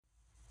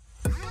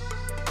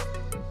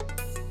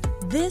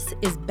This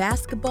is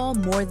Basketball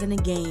More Than a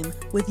Game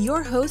with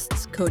your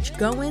hosts, Coach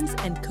Goins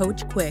and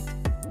Coach Quick.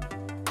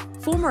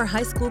 Former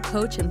high school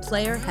coach and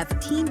player have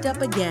teamed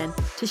up again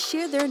to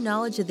share their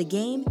knowledge of the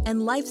game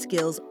and life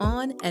skills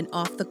on and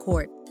off the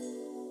court.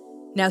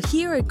 Now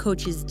here are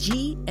Coaches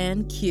G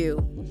and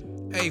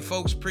Q. Hey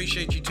folks,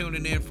 appreciate you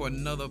tuning in for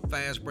another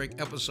Fast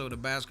Break episode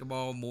of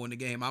Basketball More Than a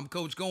Game. I'm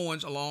Coach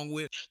Goins along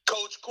with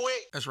Coach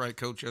Quick. That's right,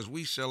 Coach. As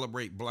we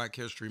celebrate Black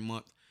History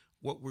Month,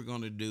 what we're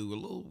going to do,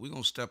 we're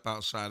going to step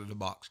outside of the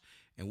box,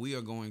 and we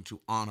are going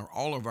to honor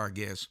all of our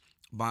guests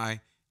by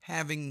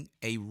having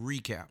a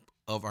recap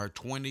of our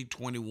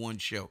 2021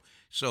 show.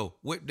 So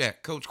with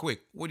that, Coach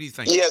Quick, what do you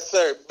think? Yes,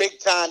 sir. Big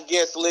time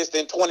guest list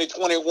in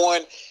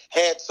 2021.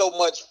 Had so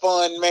much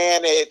fun,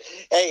 man. And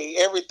hey,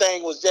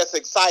 everything was just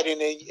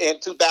exciting in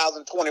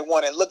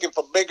 2021 and looking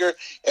for bigger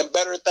and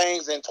better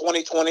things in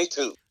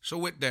 2022. So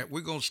with that,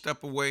 we're going to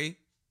step away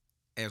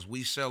as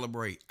we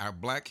celebrate our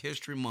Black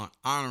History Month,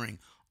 honoring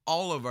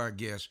all of our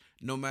guests,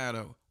 no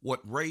matter what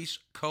race,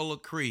 color,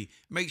 creed.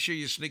 Make sure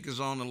your sneakers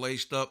on and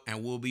laced up,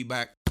 and we'll be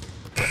back.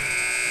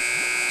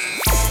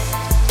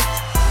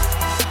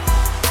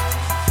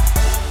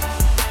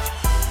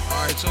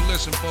 All right, so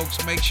listen,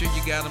 folks, make sure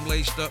you got them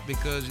laced up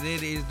because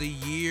it is the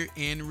year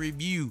in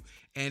review.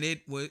 And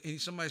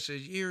somebody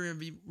says year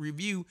in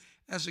review.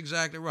 That's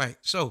exactly right.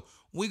 So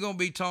we're going to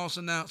be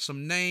tossing out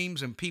some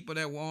names and people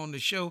that were on the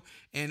show.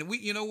 And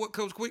you know what,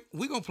 Coach Quick?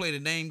 We're going to play the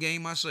name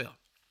game myself.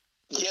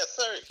 Yes,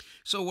 sir.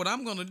 So what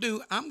I'm going to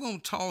do, I'm going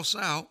to toss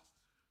out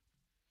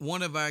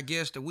one of our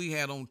guests that we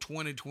had on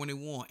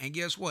 2021. And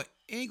guess what?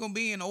 It ain't going to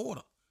be in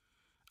order.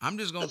 I'm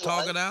just going to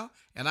talk it out,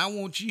 and I'm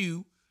going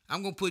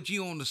to put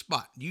you on the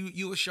spot.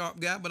 You a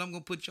sharp guy, but I'm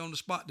going to put you on the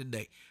spot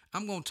today.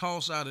 I'm going to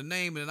toss out a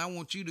name, and I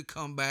want you to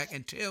come back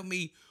and tell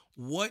me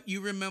what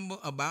you remember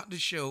about the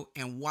show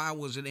and why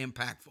was it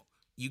impactful.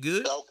 You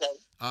good? Okay.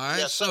 All right,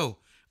 yes, so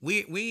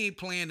we ain't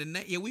playing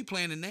we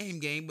playing the name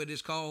game, but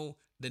it's called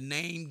the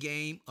name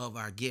game of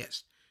our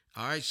guest.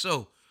 All right,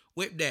 so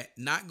with that,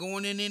 not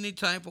going in any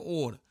type of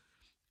order,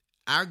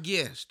 our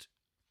guest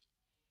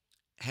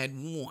had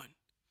won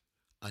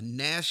a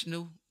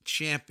national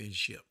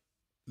championship.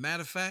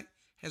 Matter of fact,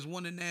 has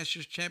won the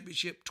national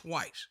championship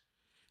twice.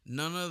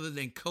 None other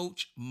than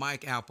Coach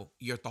Mike Apple.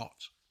 Your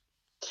thoughts?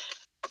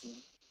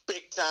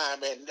 Big time,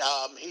 and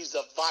he's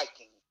a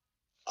Viking.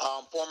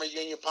 Former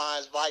Union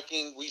Pines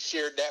Viking. We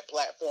shared that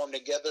platform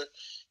together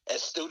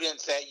as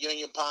students at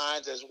Union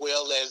Pines, as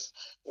well as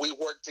we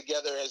worked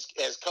together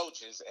as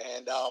coaches.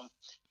 And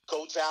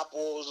Coach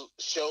Apple's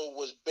show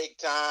was big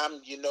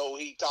time. You know,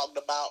 he talked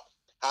about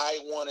how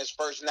he won his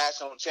first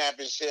national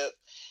championship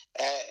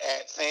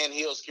at Sand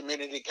Hills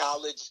Community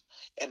College,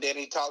 and then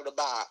he talked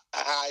about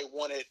how he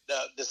won it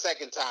the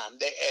second time.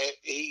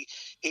 He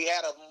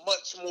had a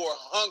much more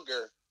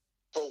hunger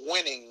for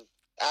winning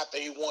after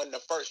he won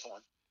the first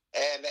one.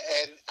 And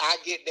I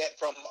get that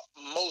from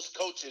most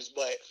coaches,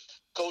 but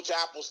Coach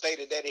Apple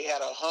stated that he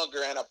had a hunger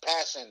and a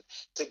passion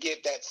to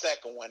get that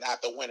second one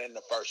after winning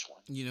the first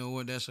one. You know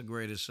what? That's a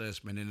great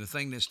assessment. And the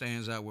thing that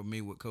stands out with me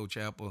with Coach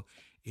Apple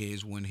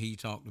is when he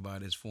talked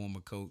about his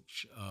former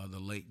coach, the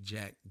late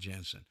Jack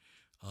Jensen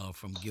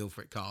from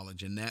Guilford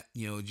College. And that,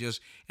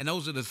 and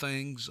those are the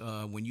things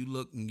when you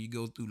look and you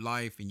go through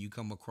life and you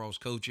come across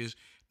coaches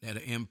that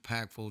are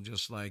impactful,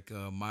 just like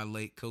my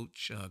late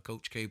coach,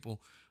 Coach Capel,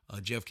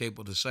 Jeff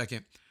Capel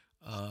II.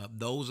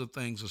 Those are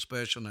things that are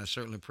special, and I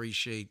certainly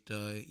appreciate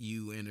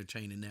you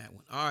entertaining that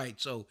one. All right,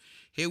 so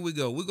here we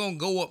go. We're going to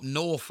go up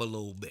north a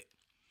little bit.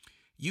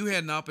 You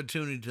had an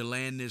opportunity to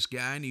land this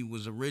guy, and he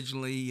was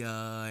originally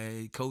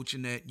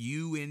coaching at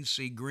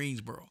UNC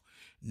Greensboro.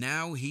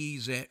 Now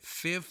he's at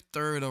Fifth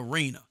Third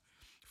Arena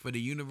for the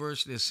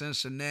University of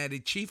Cincinnati.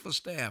 Chief of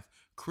Staff,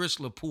 Chris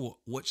Laporte.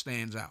 What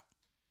stands out?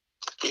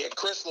 Yeah,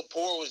 Chris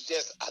Laporte was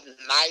just a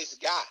nice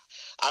guy.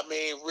 I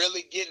mean,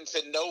 really getting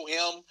to know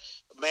him,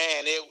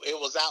 man, it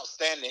was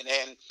outstanding.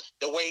 And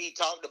the way he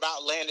talked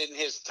about landing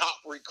his top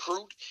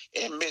recruit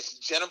and Miss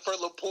Jennifer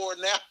Laporte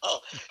now,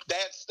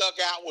 that stuck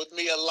out with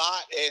me a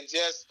lot. And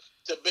just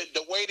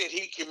the way that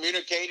he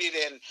communicated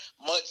and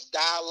much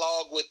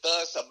dialogue with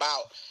us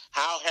about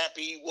how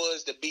happy he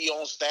was to be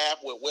on staff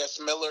with Wes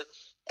Miller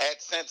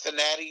at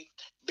Cincinnati,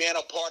 being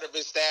a part of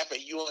his staff at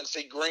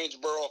UNC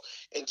Greensboro,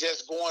 and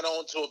just going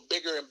on to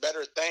bigger and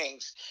better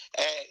things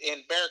in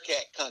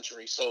Bearcat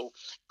country. So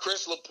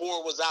Chris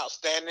Laporte was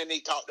outstanding. He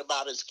talked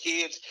about his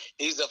kids.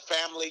 He's a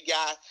family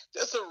guy,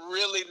 just a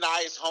really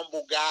nice,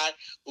 humble guy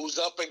who's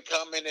up and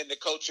coming in the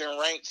coaching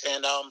ranks.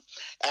 And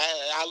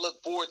I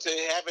look forward to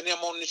having him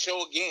on the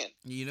show again.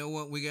 You know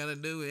what we got to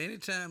do?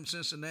 Anytime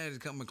Cincinnati's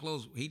coming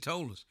close, he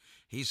told us.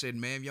 He said,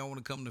 man, if y'all want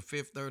to come to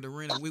Fifth Third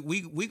Arena,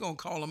 we going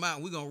to call them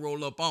out. We're going to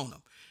roll up on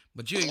them.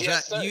 But you're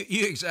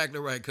exactly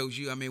right, Coach.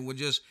 We're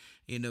just,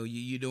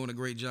 you're doing a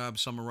great job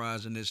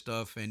summarizing this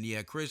stuff. And,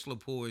 yeah, Chris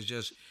Laporte is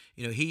just,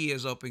 he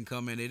is up and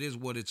coming. It is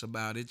what it's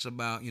about. It's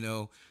about,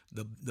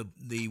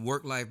 the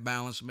work-life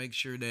balance. Make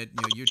sure that,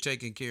 you're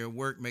taking care of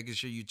work, making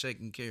sure you're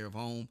taking care of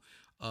home.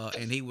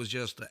 and he was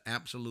just an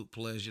absolute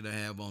pleasure to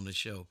have on the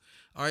show.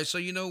 All right, so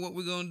you know what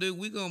we're going to do?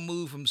 We're going to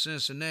move from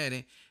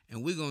Cincinnati,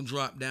 and we're going to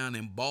drop down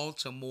in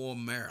Baltimore,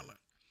 Maryland.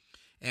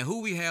 And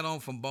who we had on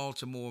from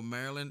Baltimore,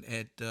 Maryland,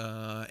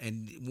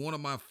 and one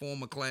of my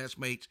former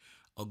classmates,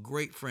 a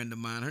great friend of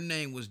mine. Her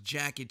name was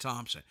Jackie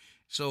Thompson.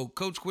 So,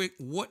 Coach Quick,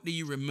 what do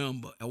you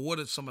remember, and what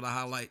are some of the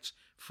highlights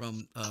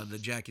from the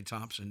Jackie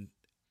Thompson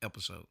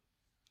episode?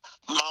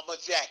 Mama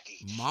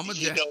Jackie. Mama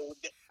You Jackie. know,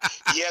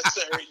 yes,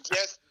 sir.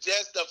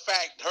 Just the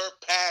fact, her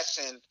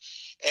passion,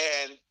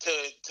 and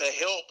to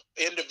help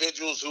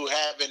individuals who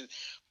having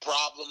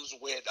problems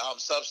with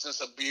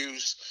substance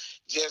abuse,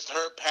 just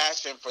her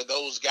passion for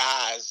those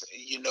guys,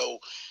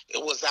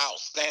 it was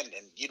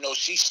outstanding.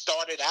 She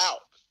started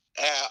out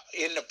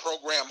in the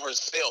program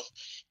herself,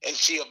 and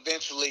she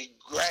eventually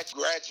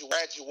graduated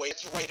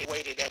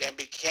and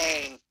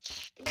became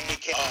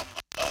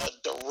a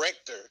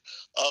director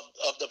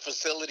of the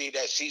facility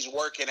that she's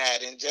working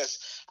at, and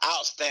just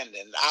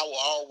outstanding. I will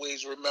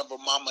always remember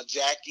Mama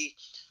Jackie,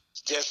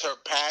 just her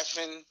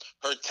passion,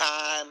 her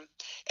time,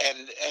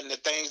 and the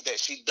things that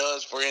she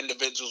does for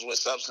individuals with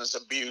substance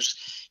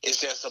abuse is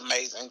just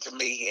amazing to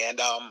me.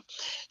 And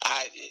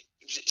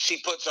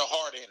she puts her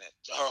heart in it.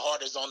 Her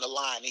heart is on the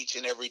line each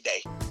and every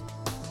day.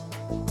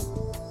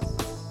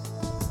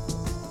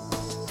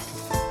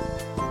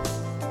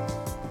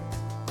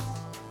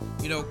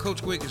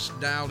 Coach Quick has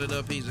dialed it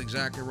up. He's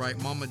exactly right.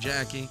 Mama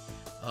Jackie,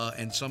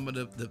 and some of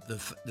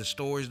the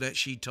stories that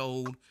she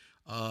told,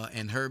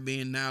 and her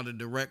being now the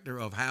director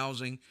of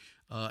housing,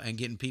 and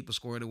getting people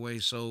squared away.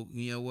 So,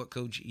 you know what,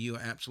 Coach? You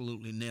are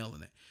absolutely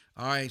nailing it.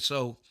 All right,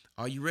 so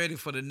are you ready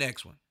for the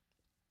next one?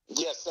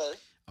 Yes, sir.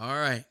 All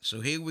right,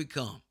 so here we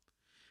come.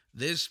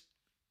 This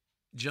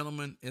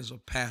gentleman is a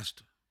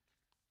pastor.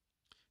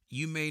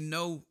 You may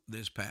know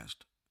this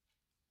pastor.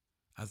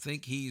 I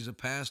think he's a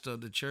pastor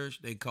of the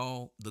church they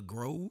call The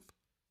Grove.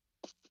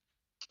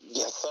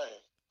 Yes, sir.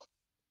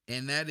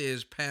 And that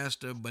is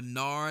Pastor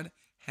Bernard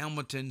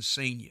Hamilton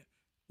Sr.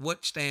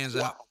 What stands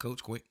out,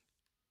 Coach Quick?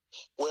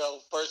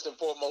 Well, first and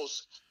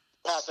foremost,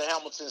 Pastor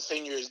Hamilton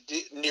Sr. is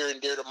near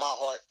and dear to my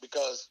heart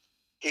because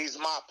he's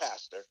my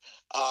pastor.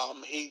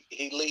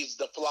 He leads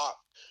the flock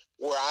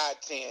where I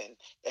attend,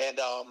 and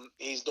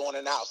he's doing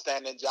an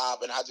outstanding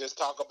job. And I just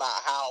talk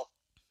about how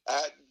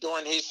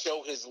during his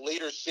show, his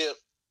leadership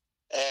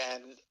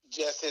and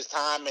just his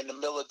time in the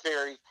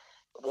military,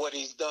 what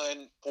he's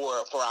done for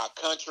our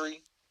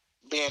country,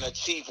 being a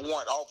chief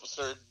warrant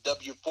officer,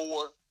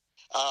 W4.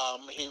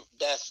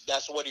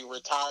 That's what he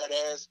retired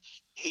as.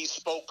 He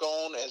spoke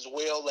on, as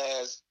well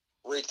as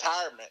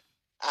retirement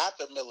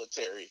after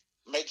military.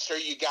 Make sure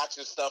you got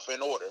your stuff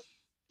in order.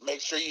 Make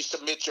sure you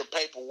submit your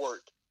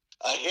paperwork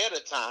ahead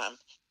of time,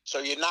 so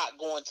you're not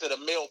going to the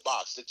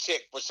mailbox to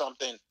check for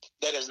something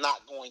that is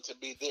not going to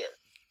be there.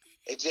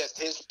 It's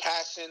just his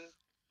passion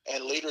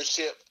and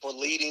leadership for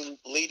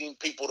leading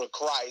people to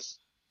Christ.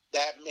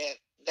 That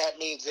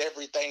means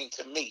everything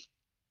to me.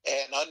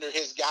 And under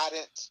his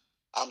guidance,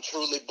 I'm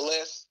truly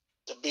blessed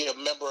to be a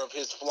member of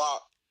his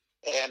flock.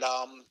 And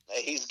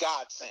he's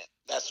God sent.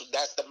 That's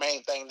the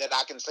main thing that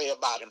I can say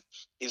about him.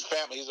 He's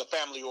a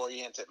family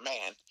oriented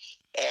man,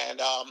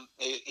 and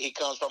he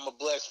comes from a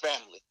blessed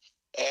family,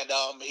 and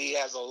he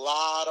has a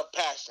lot of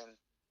passion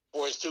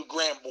for his two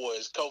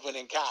grandboys, Coven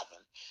and Calvin.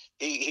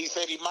 He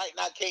said he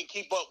can't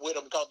keep up with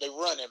them because they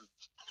run him,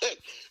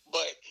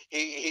 but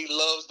he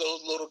loves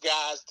those little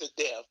guys to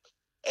death.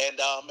 And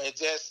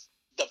it's just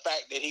the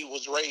fact that he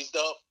was raised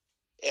up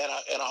in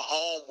a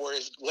home where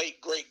his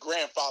late great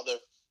grandfather,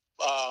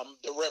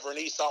 the Reverend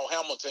Esau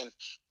Hamilton,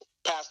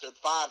 pastored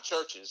 5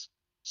 churches.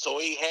 So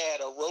he had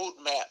a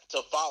roadmap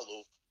to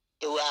follow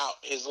throughout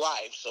his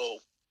life. So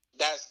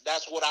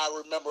that's what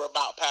I remember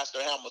about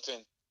Pastor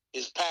Hamilton: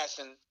 his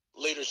passion,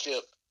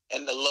 leadership,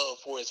 and the love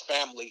for his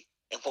family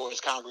and for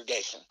his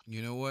congregation.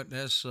 You know what?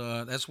 That's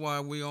why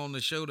we're on the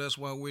show. That's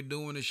why we're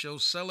doing the show,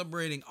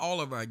 celebrating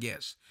all of our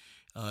guests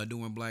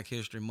during Black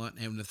History Month.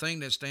 And the thing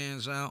that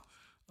stands out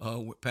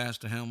with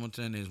Pastor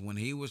Hamilton is when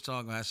he was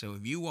talking, I said,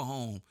 if you were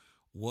home,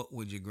 what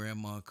would your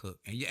grandma cook?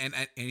 And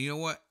you know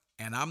what?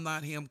 And I'm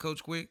not him,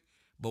 Coach Quick,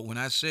 but when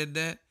I said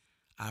that,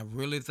 I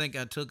really think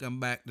I took him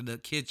back to the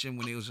kitchen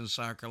when he was in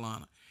South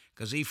Carolina.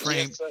 Because he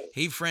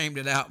framed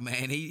it out,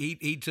 man.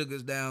 He took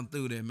us down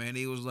through there, man.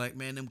 He was like,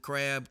 man, them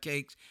crab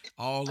cakes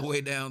all the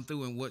way down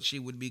through and what she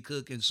would be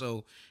cooking.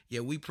 So, yeah,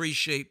 we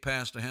appreciate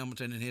Pastor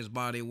Hamilton and his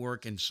body of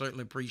work, and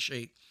certainly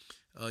appreciate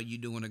you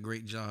doing a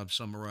great job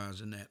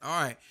summarizing that.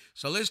 All right,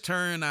 so let's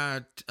turn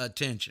our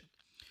attention.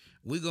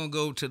 We're going to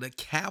go to the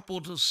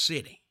capital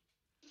city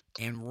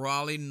in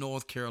Raleigh,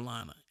 North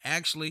Carolina.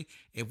 Actually,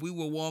 if we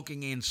were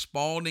walking in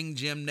Spalding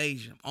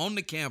Gymnasium on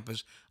the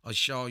campus of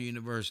Shaw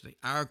University,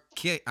 our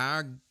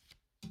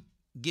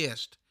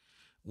guest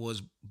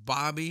was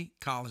Bobby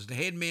Collins, the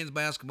head men's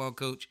basketball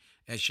coach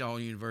at Shaw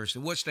University.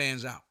 What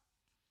stands out?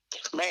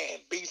 Man,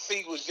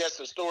 BC was just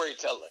a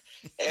storyteller,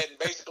 and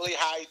basically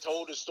how he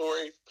told the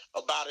story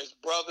about his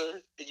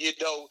brother,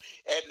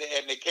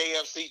 and the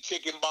KFC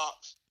chicken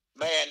box.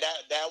 Man,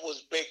 that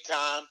was big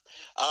time.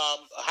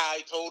 How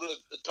he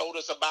told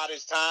us about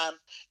his time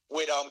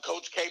with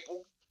Coach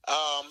Capel,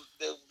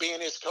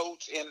 being his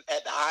coach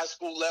at the high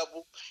school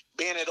level,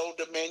 being at Old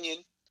Dominion,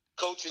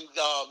 coaching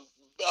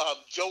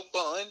Joe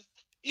Bunn.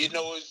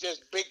 It's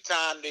just big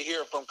time to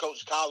hear from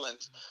Coach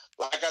Collins.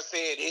 Like I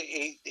said,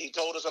 he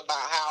told us about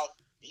how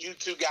you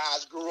two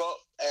guys grew up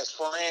as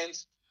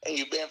friends and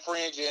you've been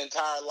friends your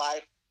entire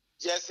life.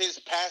 Just his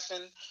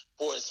passion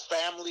for his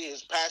family,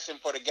 his passion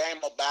for the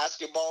game of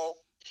basketball,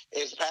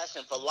 his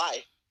passion for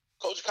life.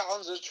 Coach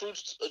Collins is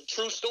a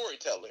true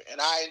storyteller, and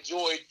I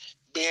enjoyed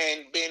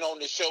being on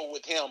the show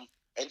with him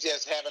and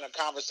just having a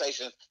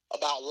conversation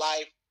about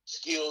life,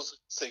 skills,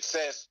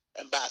 success,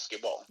 and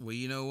basketball. Well,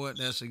 you know what?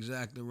 That's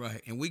exactly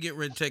right. And we get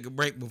ready to take a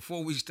break.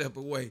 Before we step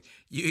away,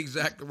 you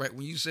exactly right.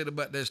 When you said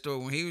about that story,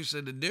 when he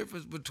said the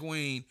difference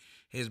between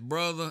his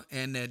brother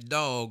and that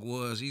dog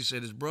was, he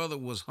said his brother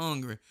was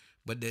hungry,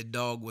 but that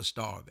dog was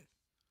starving.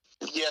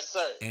 Yes,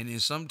 sir. And then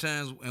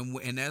sometimes,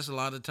 and that's a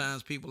lot of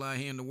times people out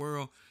here in the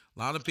world, a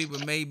lot of people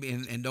maybe,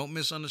 and don't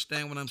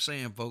misunderstand what I'm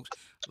saying, folks.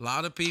 A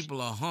lot of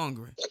people are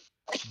hungry,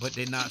 but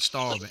they're not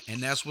starving, and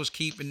that's what's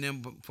keeping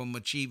them from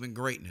achieving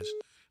greatness.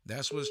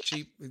 That's what's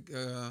cheap.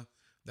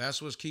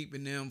 That's what's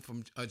keeping them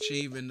from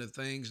achieving the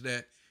things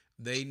that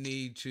they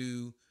need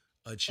to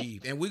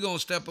achieve. And we're gonna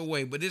step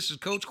away, but this is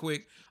Coach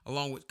Quick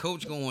along with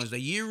Coach Goins, the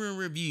year in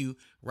review,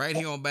 right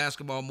here on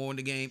Basketball More Than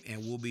the Game,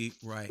 and we'll be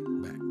right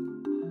back.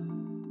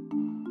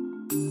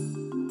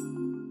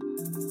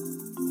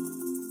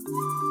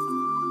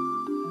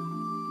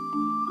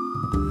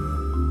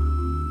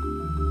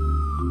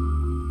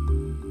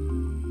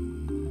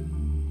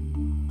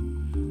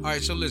 All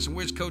right, so listen,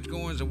 where's Coach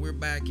Goins, and we're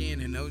back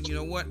in, and you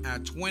know what? Our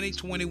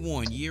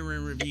 2021 year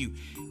in review.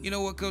 You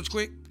know what, Coach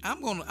Quick?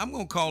 I'm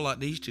gonna call out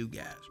these two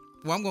guys.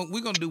 Well,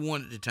 we're gonna do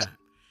one at a time.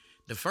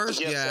 The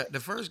first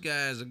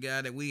guy is a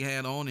guy that we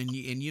had on, and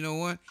you know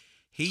what?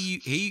 You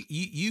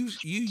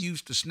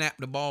used to snap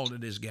the ball to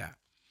this guy.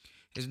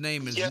 His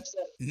name is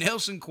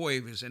Nelson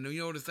Cuevas, and you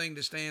know the thing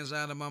that stands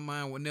out of my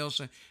mind with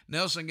Nelson.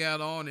 Nelson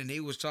got on, and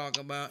he was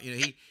talking about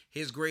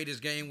his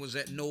greatest game was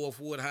at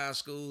Northwood High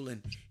School,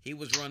 and he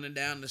was running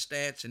down the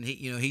stats, and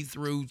he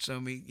threw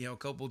a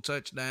couple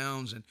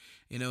touchdowns, and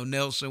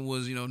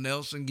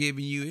Nelson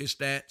giving you his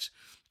stats.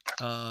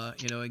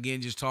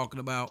 Again, just talking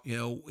about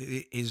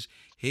his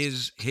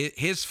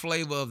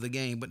flavor of the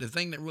game. But the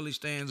thing that really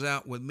stands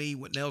out with me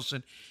with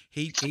Nelson,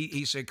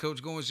 he said,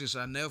 Coach Goins, just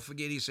I'll never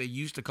forget. He said,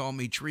 you used to call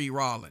me Tree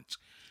Rollins,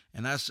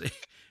 and I said,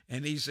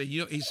 and he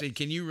said,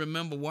 can you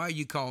remember why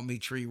you called me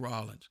Tree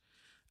Rollins?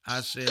 I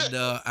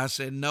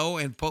said no,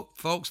 and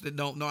folks that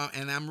don't know,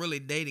 and I'm really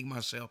dating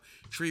myself.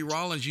 Tree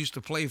Rollins used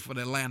to play for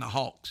the Atlanta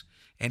Hawks,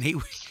 and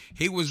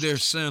he was their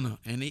center,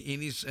 and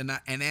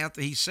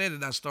after he said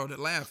it, I started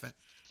laughing.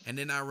 And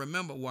then I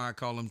remember why I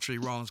call him Tree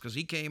Rollins, because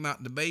he came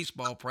out to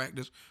baseball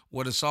practice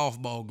with a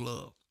softball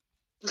glove.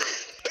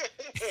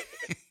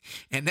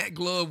 And that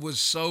glove was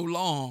so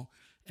long,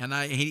 and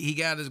he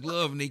got his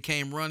glove, and he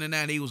came running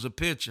out. He was a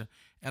pitcher.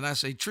 And I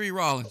say, Tree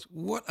Rollins,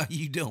 what are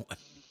you doing?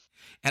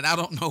 And I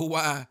don't know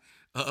why,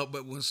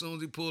 but as soon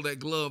as he pulled that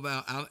glove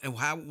out,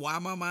 why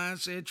my mind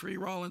said Tree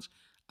Rollins,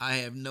 I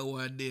have no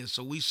idea.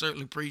 So we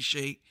certainly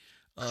appreciate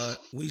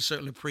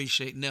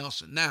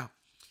Nelson. Now,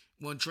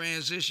 we'll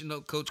transition,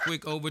 Coach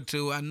Quick, over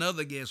to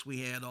another guest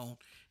we had on.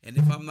 And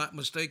if I'm not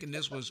mistaken,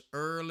 this was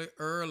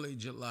early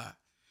July.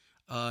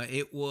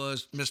 It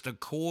was Mr.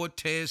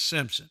 Cortez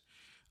Simpson.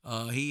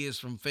 He is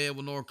from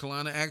Fayetteville, North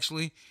Carolina.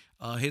 Actually,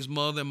 his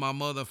mother and my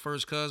mother are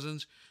first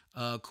cousins.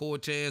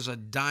 Cortez, a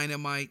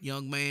dynamite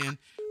young man.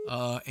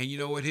 And you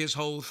know what his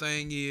whole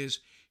thing is?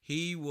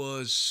 He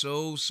was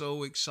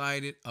so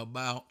excited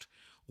about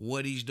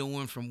what he's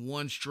doing from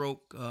One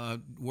Stroke,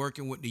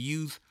 working with the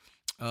youth.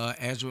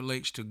 As it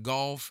relates to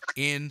golf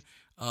in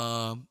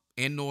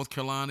North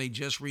Carolina. He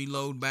just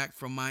reloaded back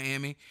from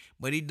Miami,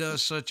 but he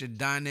does such a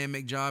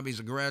dynamic job.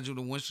 He's a graduate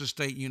of Winston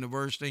State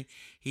University.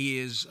 He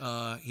is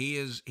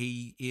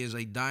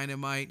a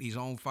dynamite. He's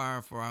on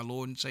fire for our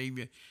Lord and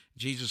Savior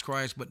Jesus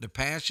Christ. But the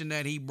passion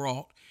that he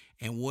brought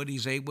and what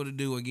he's able to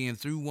do, again,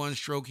 through One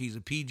Stroke, he's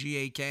a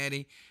PGA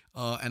caddy.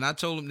 And I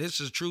told him, this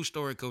is a true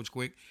story, Coach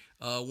Quick.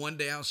 One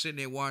day I was sitting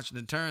there watching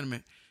the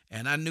tournament,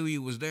 and I knew he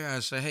was there. I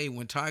said, hey,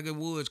 when Tiger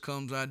Woods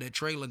comes out, that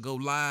trailer, go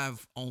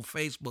live on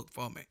Facebook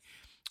for me.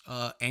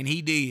 And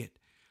he did.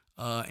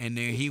 And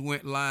then he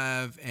went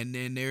live, and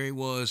then there he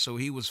was. So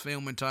he was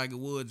filming Tiger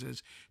Woods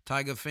as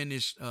Tiger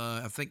finished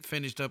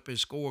up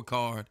his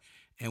scorecard.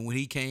 And when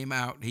he came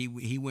out,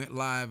 he went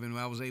live, and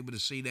I was able to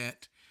see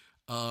that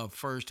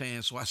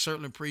firsthand. So I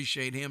certainly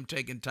appreciate him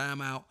taking time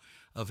out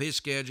of his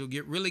schedule,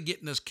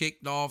 getting us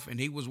kicked off. And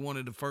he was one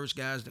of the first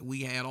guys that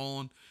we had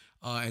on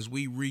as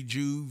we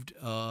rejuved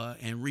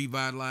and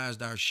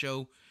revitalized our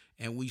show.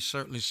 And we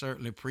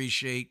certainly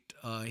appreciate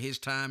his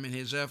time and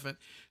his effort.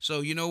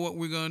 So you know what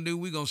we're going to do?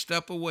 We're going to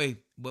step away,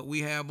 but we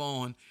have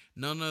on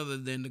none other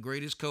than the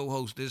greatest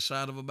co-host this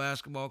side of a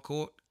basketball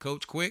court,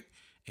 Coach Quick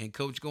and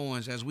Coach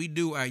Goins, as we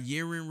do our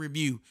year in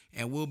review.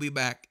 And we'll be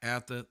back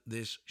after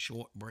this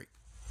short break.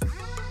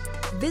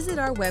 Visit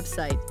our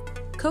website,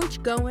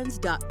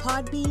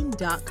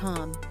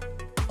 coachgoins.podbean.com.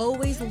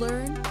 Always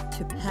learn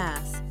to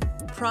pass.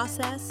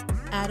 Process,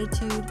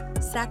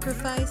 attitude,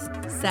 sacrifice,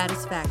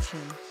 satisfaction.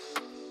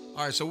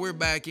 All right, so we're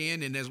back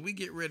in, and as we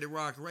get ready to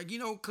rock, right?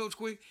 Coach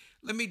Quick,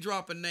 let me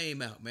drop a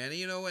name out, man.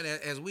 And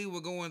as we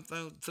were going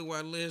through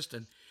our list,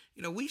 and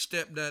we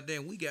stepped out there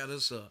and we got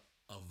us a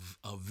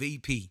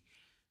VP.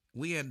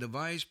 We had the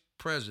vice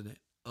president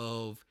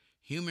of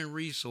human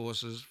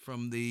resources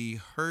from the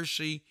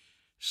Hershey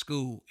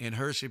School in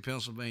Hershey,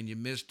 Pennsylvania,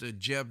 Mr.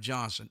 Jeff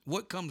Johnson.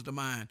 What comes to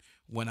mind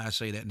when I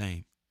say that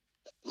name?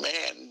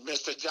 Man,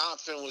 Mr.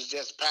 Johnson was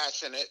just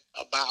passionate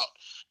about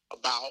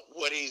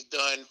what he's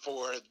done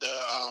for the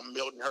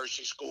Milton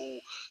Hershey School,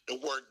 the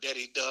work that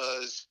he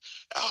does.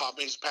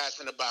 He's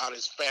passionate about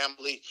his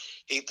family.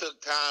 He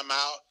took time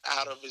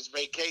out of his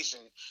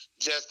vacation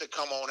just to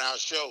come on our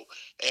show.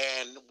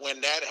 And when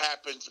that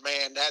happens,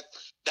 man,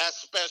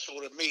 that's special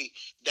to me.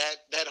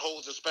 That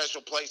holds a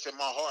special place in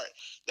my heart,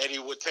 that he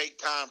would take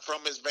time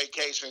from his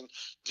vacation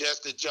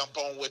just to jump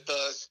on with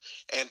us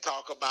and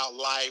talk about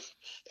life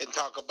and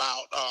talk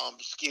about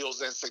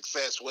skills and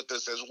success with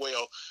us as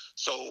well.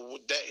 So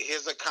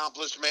his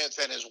accomplishments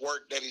and his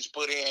work that he's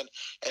put in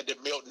at the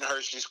Milton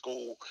Hershey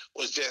School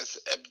was just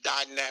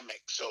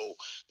dynamic. So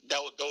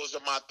those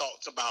are my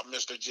thoughts about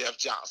Mr. Jeff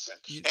Johnson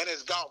and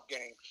his golf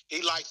game.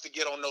 He likes to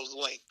get on those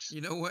links.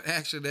 You know what?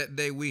 Actually, that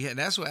day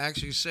that's what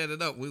actually set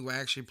it up. We were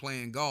actually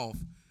playing golf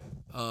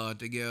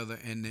together,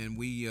 and then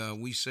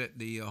we set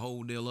the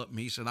whole deal up. And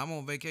he said, "I'm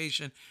on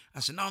vacation."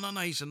 I said, "No."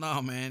 He said,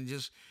 "No, man.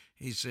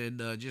 He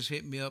said, just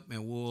hit me up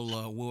and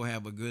we'll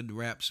have a good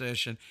rap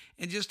session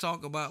and just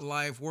talk about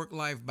life,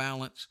 work-life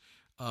balance,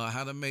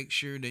 how to make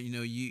sure that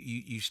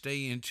you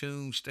stay in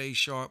tune, stay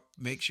sharp,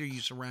 make sure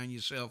you surround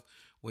yourself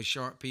with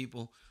sharp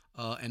people,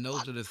 and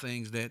those are the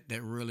things that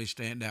really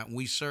stand out.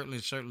 We certainly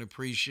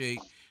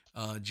appreciate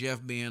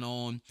Jeff being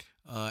on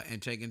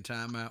and taking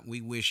time out.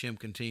 We wish him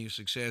continued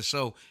success.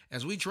 So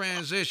as we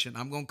transition,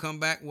 I'm gonna come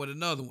back with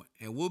another one,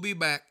 and we'll be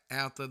back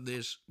after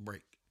this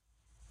break.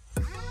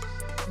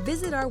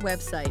 Visit our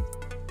website,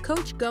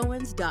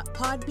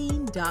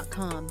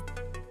 coachgoins.podbean.com.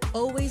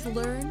 Always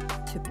learn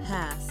to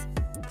pass.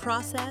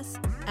 Process,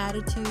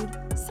 attitude,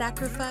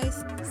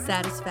 sacrifice,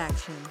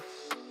 satisfaction.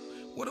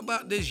 What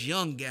about this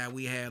young guy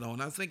we had on?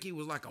 I think he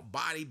was like a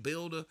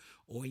bodybuilder,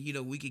 or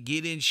we could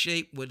get in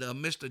shape with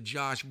Mr.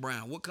 Josh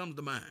Brown. What comes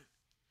to mind?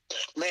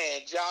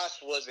 Man, Josh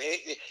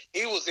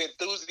he was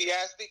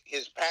enthusiastic.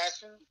 His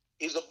passion.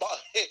 He's a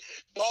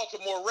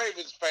Baltimore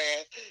Ravens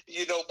fan,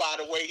 by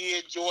the way. He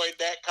enjoyed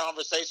that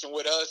conversation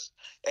with us,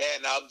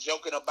 and I'm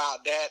joking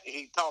about that.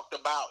 He talked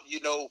about,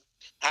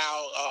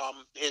 how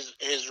his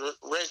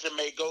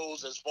resume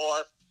goes as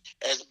far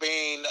as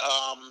being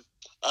a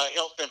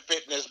health and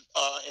fitness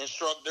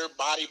instructor,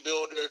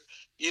 bodybuilder.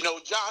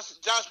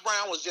 Josh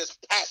Brown was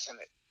just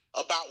passionate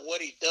about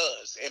what he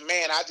does. And,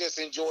 man, I just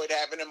enjoyed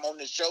having him on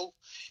the show.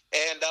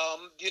 And,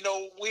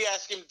 we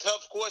asked him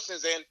tough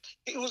questions, and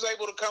he was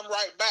able to come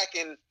right back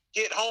and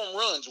hit home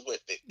runs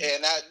with it.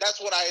 And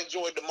that's what I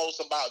enjoyed the most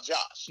about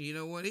Josh. You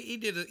know what? He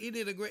did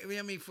a great.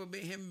 I mean, for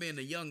him being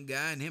a young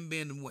guy and him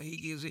being what he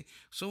gives, as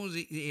soon as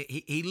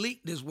he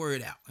leaked this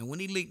word out, and when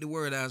he leaked the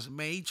word out, I said,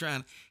 man,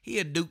 he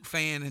a Duke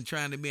fan and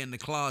trying to be in the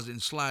closet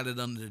and slide it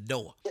under the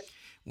door.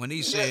 When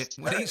he said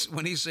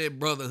when he said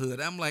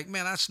brotherhood, I'm like,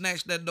 man, I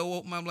snatched that door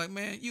open. I'm like,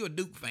 man, you a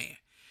Duke fan,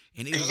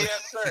 and he was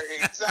yes, sir,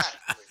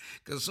 exactly.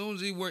 Because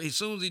as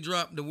soon as he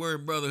dropped the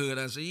word brotherhood,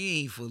 I said,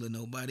 he ain't fooling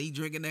nobody. He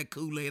drinking that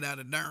Kool-Aid out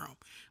of Durham.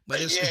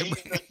 But it's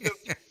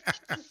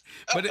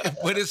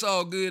but it's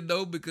all good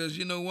though, because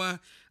you know why?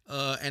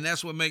 And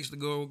that's what makes the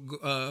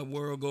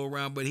world go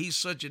around. But he's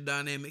such a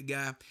dynamic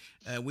guy.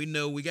 We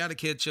know we got to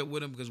catch up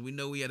with him because we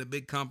know we had a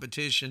big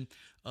competition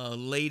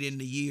late in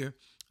the year.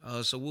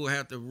 So we'll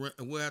have to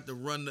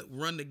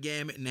run the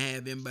gamut and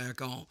have him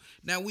back on.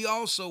 Now we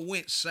also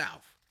went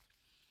south.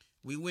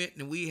 We went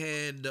and we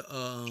had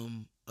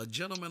a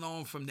gentleman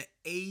on from the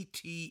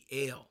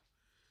ATL,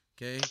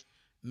 okay,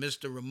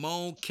 Mr.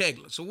 Ramon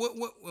Kegler. So what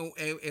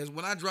as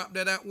when I drop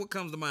that out, what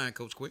comes to mind,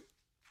 Coach Quick?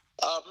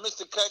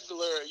 Mr.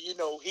 Kegler,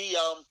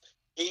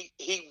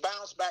 he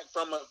bounced back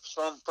from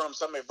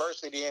some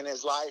adversity in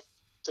his life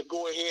to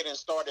go ahead and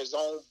start his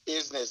own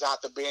business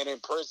after being in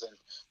prison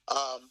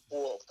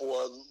for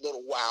a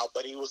little while.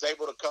 But he was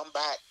able to come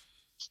back,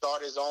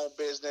 start his own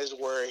business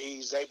where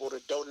he's able to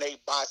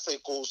donate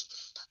bicycles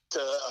to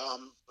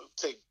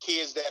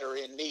kids that are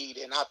in need.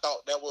 And I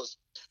thought that was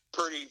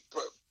pretty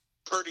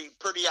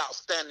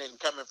outstanding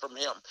coming from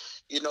him.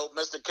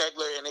 Mr.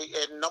 Kegler, and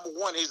number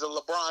one, he's a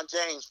LeBron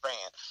James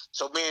fan.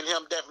 So me and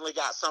him definitely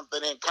got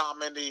something in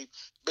common, the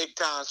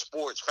big-time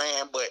sports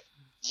fan. But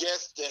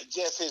just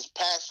his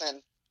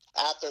passion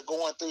after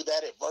going through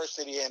that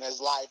adversity in his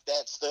life,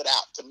 that stood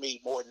out to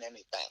me more than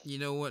anything. You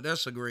know what?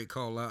 That's a great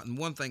call out. And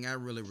one thing I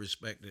really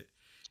respected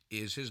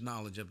is his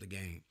knowledge of the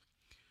game.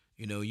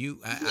 You know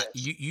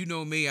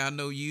me, I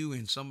know you,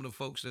 and some of the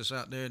folks that's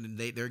out there, and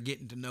they're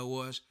getting to know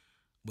us.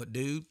 But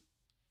dude,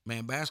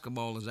 man,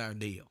 basketball is our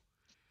deal.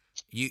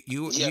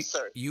 You Yes,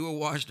 sir. you were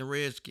watching the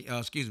Reds.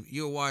 Excuse me.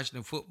 You were watching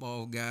the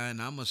football guy,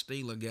 and I'm a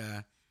Steeler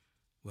guy.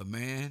 But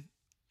man,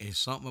 it's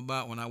something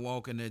about when I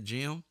walk in that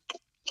gym,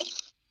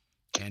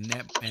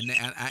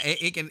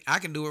 I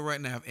can do it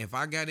right now. If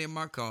I got in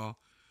my car,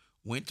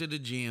 went to the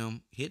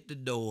gym, hit the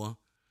door,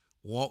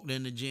 walked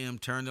in the gym,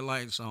 turned the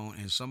lights on,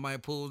 and somebody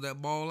pulls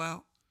that ball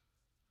out,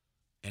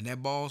 and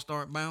that ball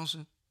start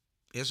bouncing,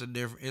 it's a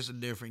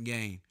different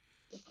game.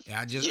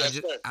 Yeah, Yes,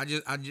 sir. I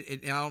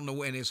don't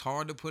know, and it's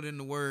hard to put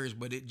into words,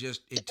 but it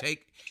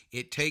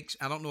takes.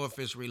 I don't know if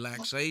it's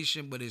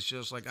relaxation, but it's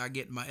just like I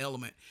get in my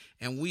element.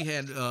 And we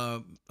had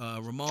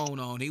Ramon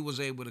on. He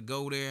was able to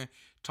go there,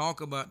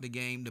 talk about the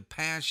game, the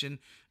passion,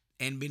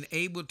 and be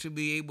able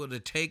to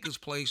take us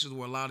places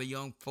where a lot of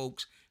young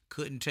folks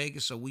couldn't take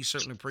us. So we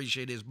certainly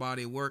appreciate his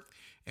body of work,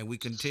 and we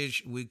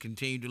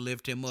continue to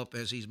lift him up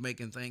as he's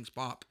making things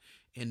pop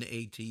in the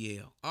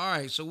ATL. All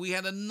right, so we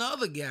had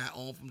another guy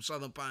on from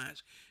Southern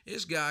Pines.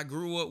 This guy I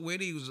grew up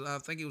with. I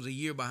think he was a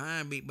year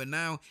behind me, but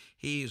now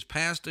he is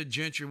Pastor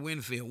Gentry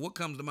Winfield. What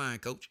comes to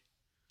mind, Coach?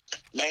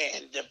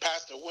 Man, the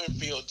Pastor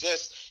Winfield,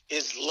 just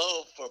his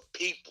love for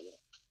people.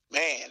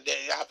 Man,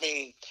 I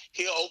mean,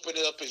 he'll open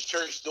up his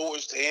church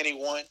doors to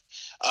anyone.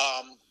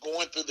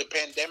 Going through the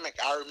pandemic,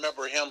 I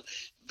remember him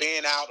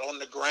being out on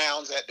the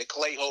grounds at the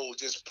clay hole,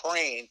 just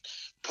praying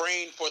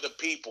for the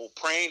people,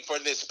 praying for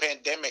this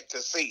pandemic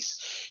to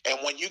cease. And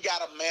when you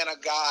got a man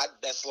of God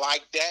that's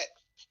like that,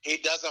 he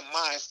doesn't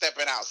mind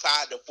stepping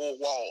outside the four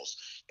walls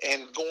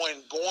and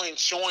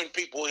showing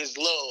people his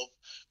love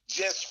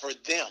just for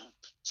them.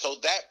 So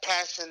that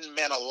passion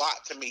meant a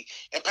lot to me.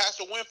 And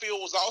Pastor Winfield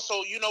was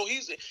also,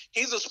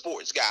 he's a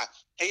sports guy.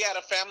 He had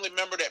a family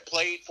member that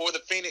played for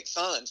the Phoenix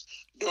Suns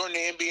during the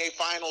NBA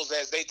Finals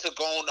as they took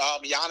on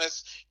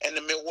Giannis and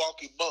the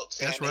Milwaukee Bucks.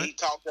 That's and right. He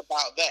talked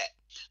about that.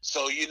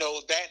 So,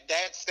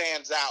 that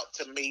stands out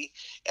to me.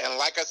 And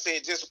like I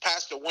said, just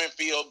Pastor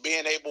Winfield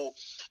being able,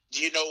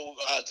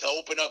 to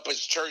open up his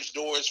church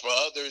doors for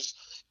others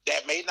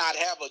that may not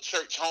have a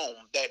church home,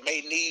 that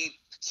may need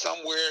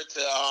somewhere to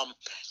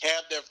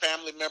have their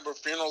family member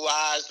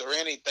funeralized or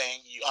anything.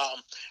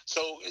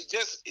 So it's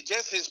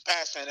just his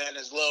passion and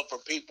his love for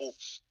people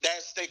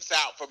that sticks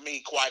out for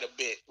me quite a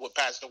bit with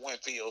Pastor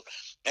Winfield.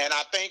 And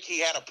I think he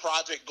had a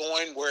project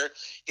going where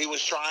he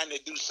was trying to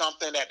do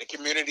something at the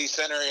community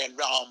center in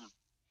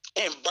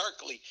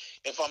Berkeley,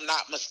 if I'm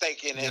not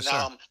mistaken. Yes, And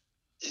sir.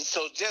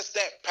 So just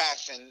that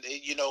passion,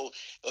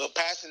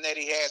 passion that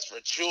he has for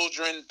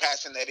children,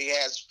 passion that he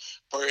has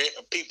for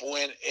people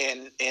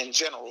in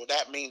general,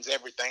 that means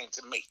everything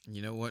to me.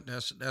 You know what?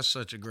 That's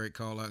such a great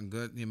call out and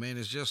good. Man,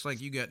 it's just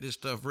like you got this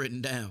stuff written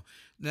down.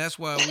 That's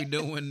why we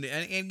doing.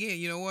 And again,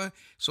 you know what?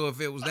 So if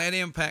it was that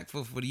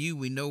impactful for you,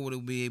 we know it'll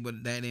be able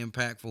that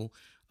impactful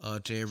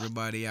to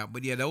everybody out.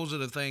 But yeah, those are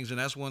the things, and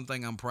that's one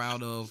thing I'm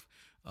proud of.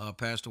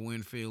 Pastor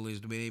Winfield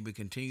is to be able to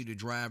continue to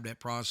drive that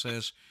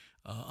process.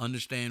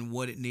 Understand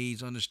what it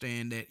needs.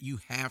 Understand that you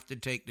have to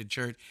take the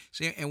church.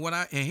 See, and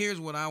here's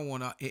what I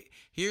want to.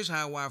 Here's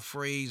how I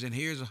phrase, and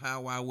here's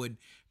how I would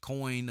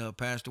coin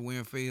Pastor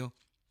Winfield.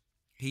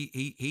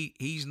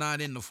 He's not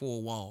in the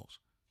four walls.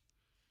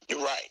 You're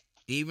right.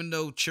 Even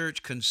though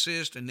church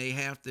consists and they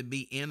have to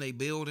be in a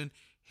building,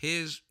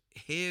 his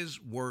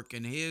work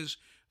and his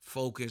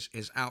focus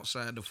is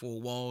outside the four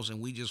walls,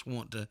 and we just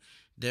want to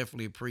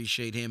definitely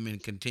appreciate him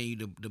and continue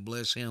to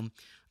bless him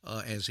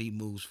as he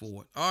moves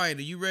forward. All right,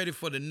 are you ready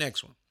for the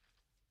next one?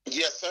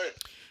 Yes, sir.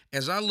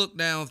 As I look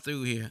down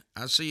through here,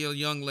 I see a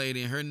young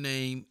lady, and her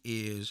name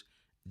is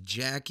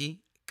Jackie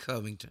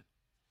Covington.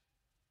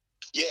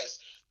 Yes.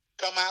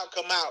 Come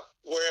out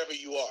wherever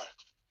you are.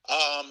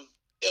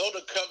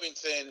 Elder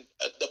Covington,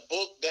 the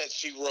book that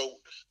she wrote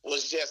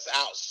was just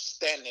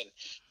outstanding.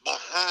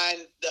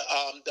 Behind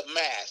the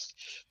mask,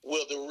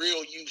 will the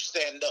real you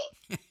stand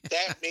up?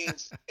 That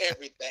means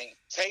everything.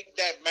 Take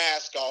that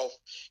mask off,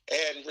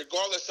 and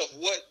regardless of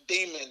what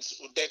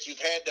demons that you've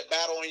had to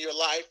battle in your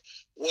life,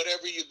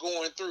 whatever you're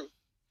going through,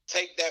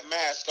 take that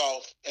mask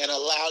off and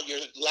allow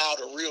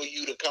the real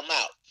you to come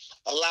out.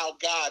 Allow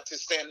God to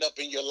stand up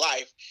in your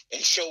life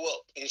and show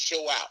up and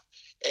show out.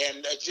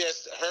 And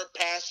just her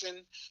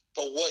passion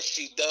for what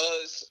she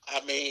does,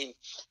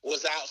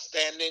 was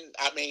outstanding.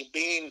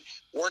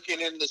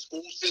 Working in the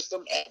school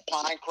system at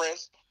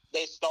Pinecrest,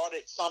 they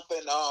started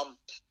something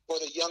for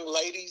the young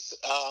ladies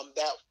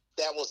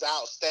that was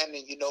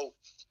outstanding.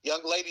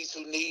 Young ladies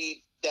who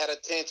need that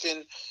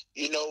attention,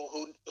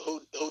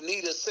 who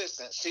need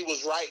assistance. She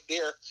was right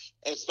there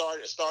and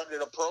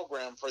started a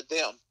program for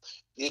them.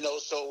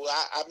 So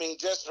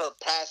just her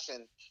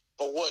passion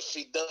for what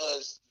she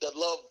does, the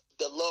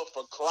love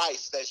for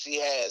Christ that she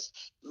has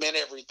meant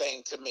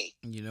everything to me.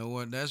 You know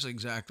what? That's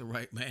exactly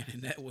right, man.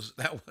 And that was,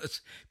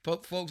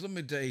 folks, let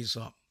me tell you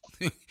something.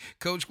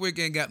 Coach Quick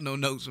ain't got no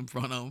notes in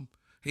front of him.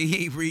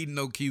 He ain't reading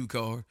no cue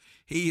card.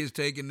 He is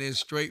taking this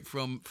straight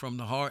from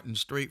the heart and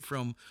straight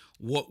from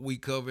what we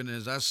covered. And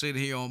as I sit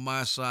here on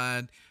my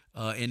side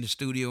in the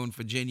studio in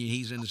Virginia,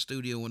 he's in the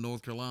studio in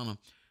North Carolina.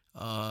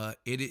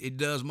 It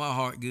does my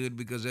heart good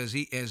because as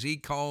he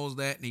calls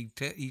that and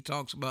he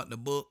talks about the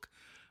book,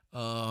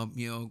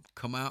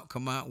 come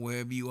out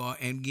wherever you are.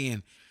 And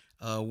again,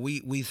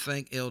 we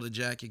thank Elder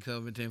Jackie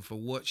Covington for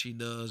what she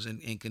does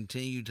and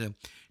continue to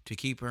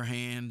keep her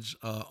hands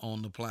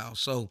on the plow.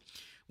 So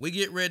we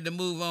get ready to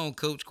move on,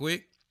 Coach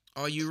Quick.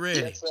 Are you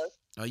ready? Yes, sir.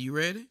 Are you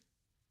ready?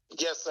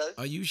 Yes, sir.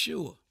 Are you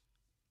sure?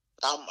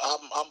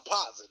 I'm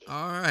positive.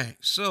 All right.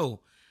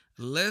 So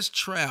let's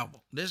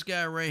travel. This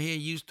guy right here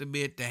used to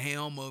be at the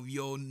helm of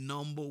your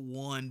number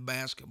one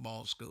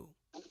basketball school,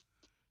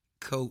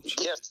 Coach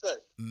Yes, sir.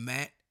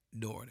 Matt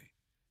Doherty.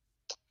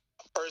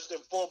 First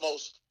and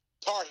foremost,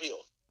 Tar Heel.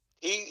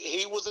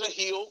 He was a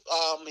heel.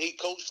 He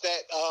coached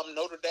at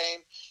Notre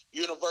Dame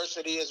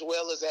University as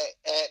well as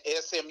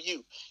at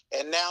SMU,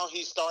 and now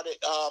he started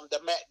the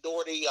Matt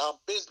Doherty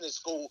Business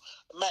School.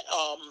 Matt,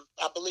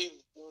 I believe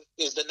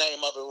is the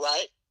name of it,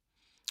 right?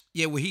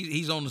 Yeah, well,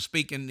 he's on the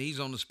speaking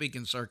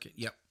circuit.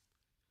 Yep.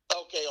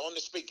 Okay, on the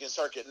speaking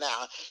circuit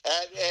now,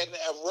 and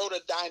wrote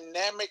a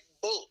dynamic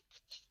book.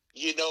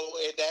 And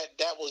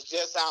that was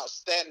just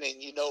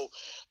outstanding.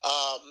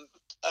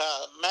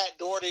 Matt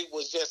Doherty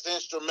was just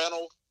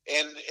instrumental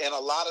in a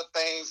lot of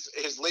things.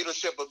 His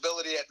leadership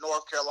ability at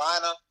North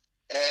Carolina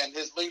and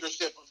his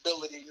leadership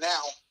ability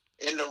now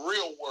in the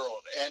real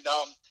world, and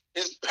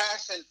his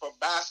passion for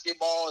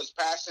basketball, his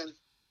passion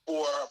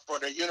for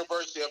the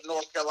University of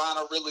North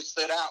Carolina really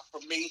stood out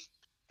for me.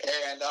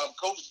 And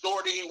Coach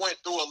Doherty, he went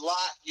through a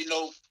lot.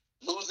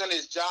 Losing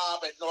his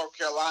job at North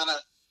Carolina,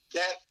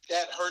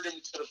 that hurt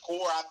him to the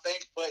core, I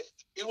think. But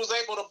he was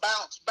able to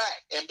bounce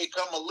back and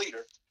become a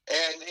leader.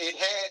 And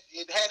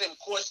it had him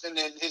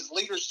questioning his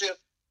leadership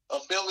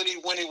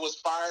ability when he was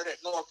fired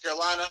at North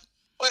Carolina.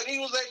 But he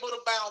was able to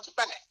bounce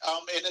back.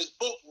 And his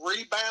book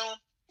Rebound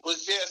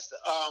was just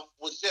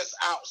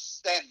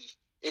outstanding.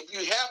 If you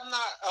have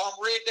not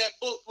read that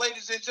book,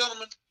 ladies and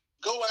gentlemen,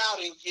 go out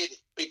and get it,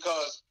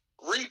 because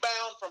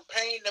Rebound from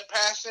Pain to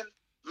Passion,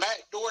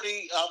 Matt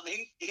Doherty,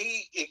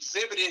 he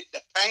exhibited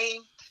the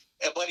pain,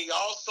 but he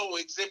also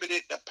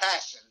exhibited the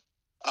passion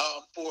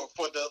for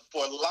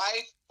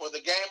life, for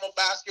the game of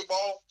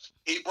basketball.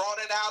 He brought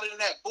it out in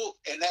that book,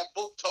 and that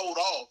book told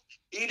all.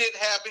 He didn't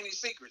have any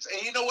secrets.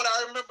 And you know what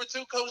I remember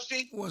too, Coach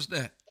G? What's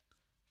that?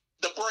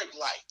 The brake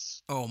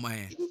lights. Oh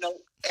man.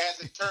 As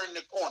it turned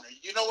the corner.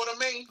 You know what I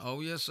mean? Oh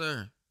yes,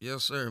 sir.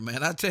 Yes, sir,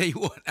 man. I tell you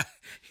what,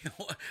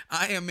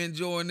 I am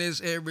enjoying this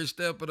every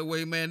step of the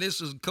way, man. This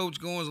is Coach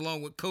Goins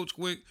along with Coach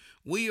Quick.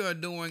 We are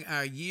doing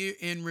our year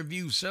in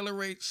review,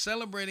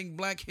 celebrating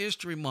Black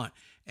History Month,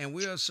 and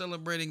we are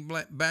celebrating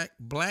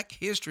Black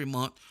History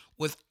Month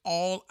with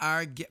all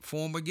our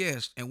former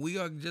guests, and we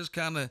are just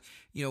kind of,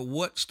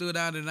 what stood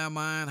out in our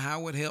mind,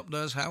 how it helped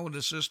us, how it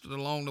assisted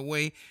along the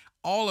way.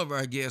 All of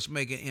our guests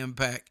make an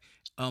impact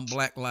on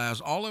Black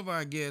lives. All of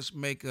our guests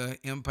make an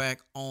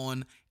impact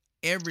on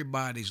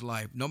everybody's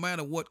life, no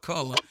matter what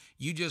color.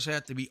 You just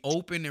have to be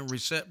open and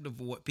receptive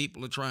for what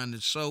people are trying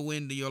to sow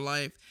into your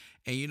life.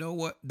 And you know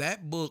what?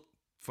 That book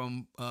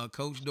from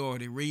Coach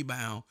Doherty,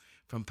 Rebound,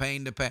 From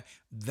Pain to Passion,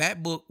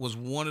 that book was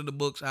one of the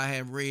books I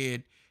have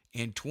read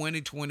in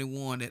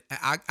 2021. And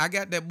I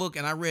got that book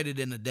and I read it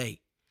in a day.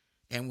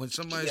 And when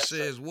somebody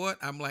says what,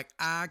 I'm like,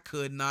 I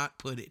could not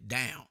put it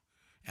down.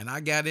 And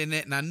I got in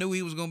it, and I knew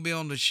he was going to be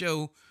on the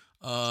show.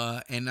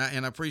 And I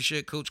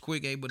appreciate Coach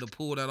Quick able to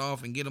pull that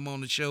off and get him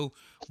on the show.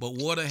 But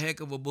what a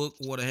heck of a book,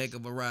 what a heck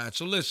of a ride.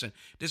 So listen,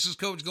 this is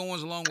Coach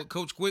Goins along with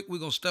Coach Quick. We're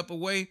going to step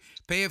away,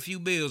 pay a few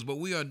bills, but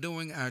we are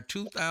doing our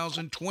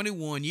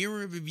 2021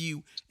 year in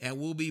review, and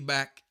we'll be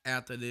back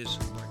after this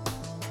break.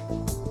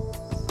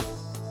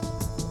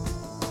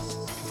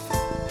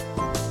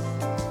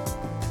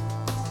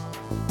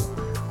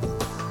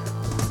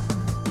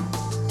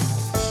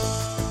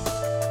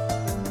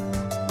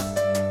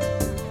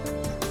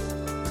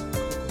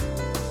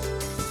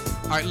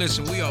 All right,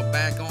 listen, we are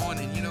back on,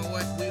 and you know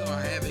what? We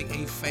are having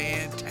a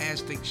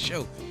fantastic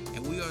show,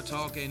 and we are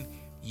talking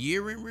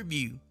year in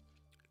review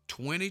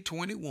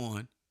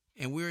 2021,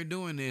 and we are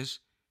doing this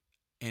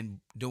and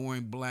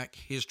during Black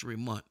History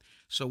Month.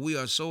 So we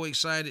are so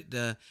excited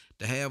to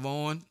have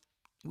on.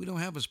 We don't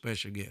have a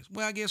special guest.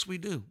 Well, I guess we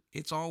do.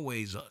 It's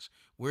always us.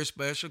 We're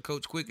special.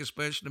 Coach Quick is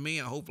special to me,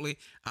 and hopefully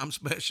I'm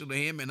special to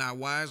him and our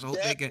wives. I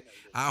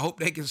hope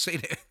they can say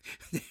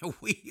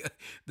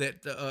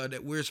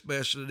that we're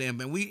special to them.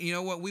 And you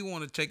know what? We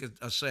want to take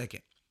a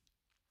second,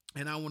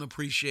 and I want to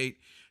appreciate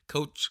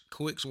Coach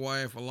Quick's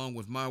wife along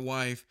with my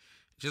wife,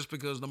 just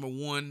because number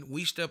one,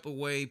 we step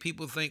away.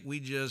 People think we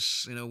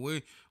just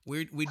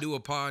we do a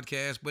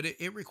podcast, but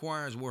it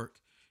requires work.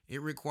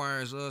 It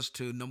requires us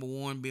to, number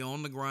one, be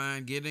on the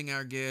grind, getting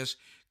our guests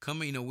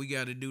coming. We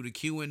got to do the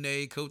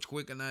Q&A. Coach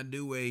Quick and I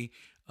do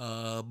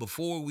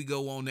before we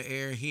go on the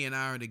air, he and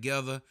I are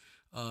together,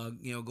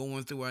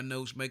 going through our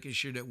notes, making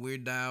sure that we're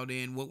dialed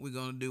in, what we're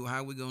going to do,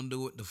 how we're going to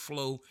do it, the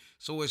flow.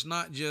 So it's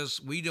not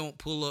just, we don't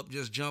pull up,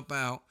 just jump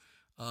out,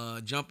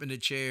 jump in the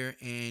chair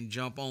and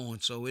jump on.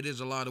 So it is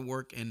a lot of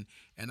work, and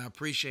I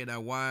appreciate our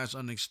wise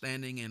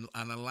understanding and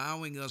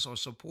allowing us or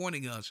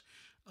supporting us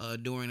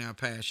during our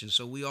passion.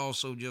 So we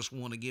also just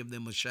want to give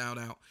them a shout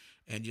out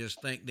and just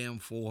thank them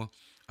for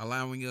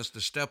allowing us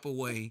to step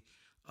away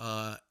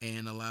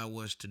and allow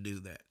us to do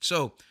that.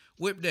 So,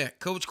 with that,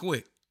 Coach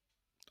Quick,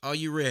 are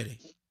you ready?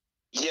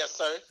 Yes,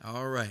 sir.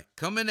 All right,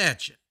 coming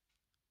at you,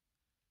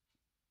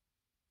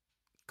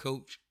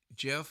 Coach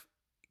Jeff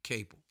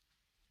Capel.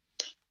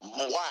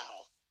 Wow.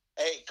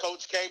 Hey,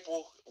 Coach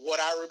Capel, what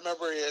I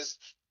remember is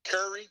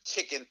curry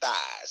chicken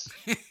thighs,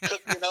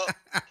 cooking up,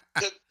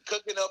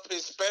 cooking up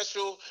his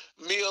special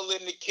meal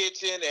in the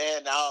kitchen,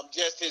 and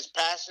just his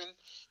passion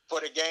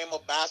for the game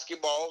of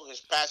basketball,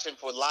 his passion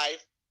for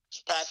life,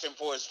 his passion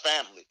for his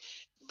family.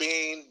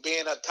 Being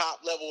a top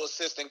level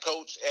assistant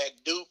coach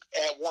at Duke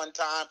at one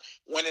time,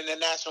 winning the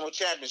national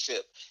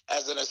championship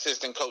as an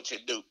assistant coach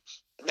at Duke.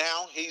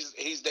 Now he's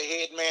the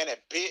head man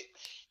at Pitt.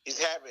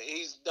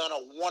 He's done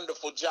a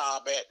wonderful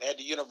job at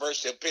the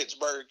University of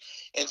Pittsburgh,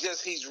 and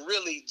he's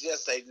really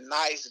just a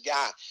nice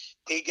guy.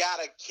 He got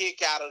a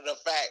kick out of the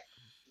fact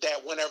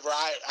that whenever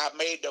I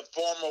made the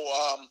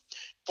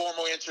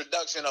formal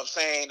introduction of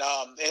saying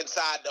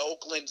inside the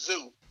Oakland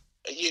Zoo,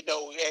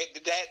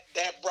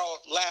 that brought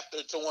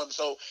laughter to him.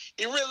 So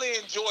he really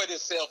enjoyed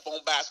himself on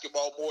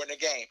basketball more in the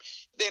game.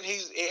 Then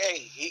he's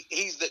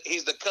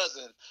the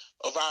cousin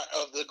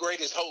of the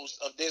greatest host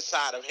of this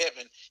side of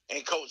heaven,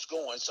 and Coach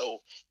Goins.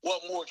 So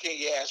what more can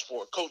you ask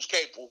for, Coach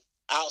Capel?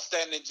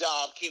 Outstanding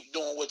job. Keep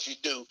doing what you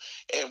do,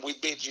 and we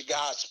bid you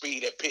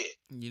Godspeed at Pitt.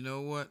 You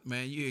know what,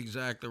 man? You're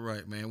exactly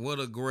right, man. What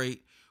a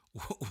great.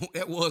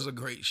 It was a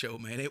great show,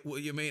 man.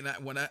 You mean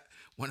when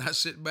I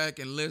sit back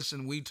and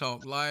listen, we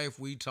talked life,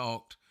 we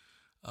talked.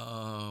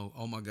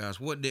 Oh my gosh,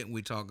 what didn't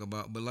we talk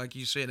about? But like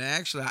you said,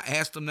 actually, I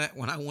asked them that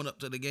when I went up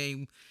to the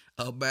game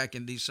back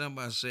in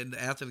December. I said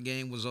after the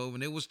game was over,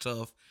 and it was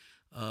tough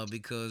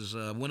because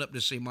I went up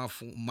to see my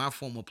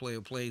former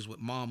player plays with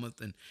Monmouth,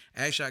 and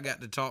actually I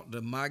got to talk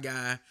to my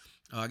guy.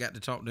 I got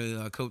to talk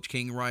to Coach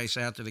King Rice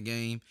after the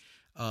game.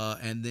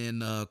 And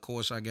then, of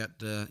course, I got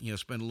to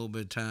spend a little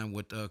bit of time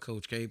with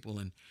Coach Capel,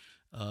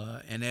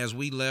 and as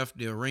we left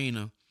the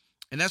arena,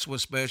 and that's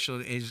what's special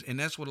is, and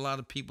that's what a lot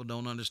of people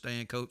don't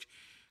understand, Coach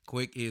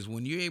Quick, is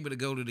when you're able to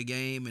go to the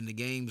game and the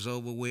game's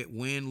over with,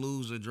 win,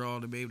 lose, or draw,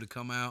 to be able to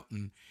come out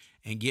and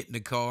get in the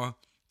car,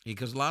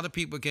 because a lot of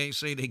people can't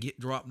say they get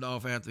dropped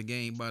off after the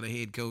game by the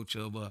head coach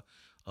of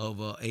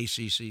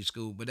ACC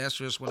school, but that's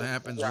just what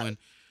happens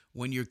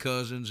when you're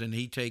cousins, and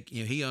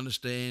he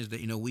understands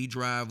that we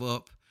drive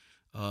up.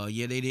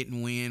 Yeah, they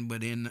didn't win,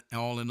 but in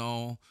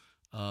all,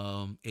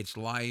 it's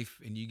life,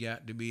 and you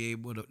got to be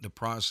able to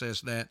process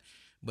that.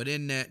 But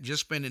in that,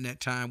 just spending that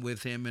time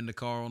with him in the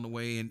car on the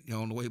way and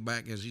on the way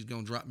back, as he's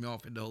gonna drop me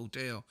off at the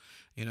hotel,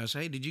 I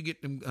say, hey, did you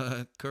get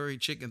them curry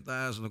chicken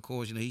thighs? And of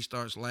course, he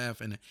starts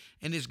laughing,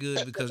 and it's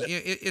good because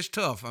it's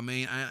tough. I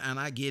mean,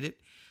 I get it,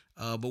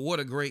 but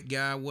what a great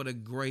guy! What a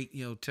great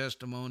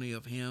testimony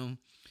of him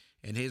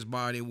and his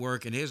body of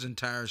work and his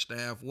entire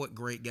staff. What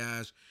great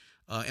guys.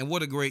 And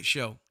what a great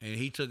show. And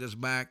he took us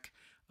back.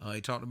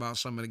 He talked about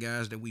some of the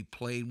guys that we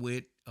played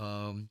with.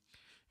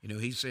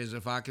 He says,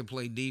 if I could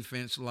play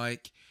defense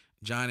like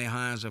Johnny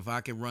Hines, if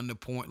I could run the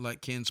point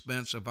like Ken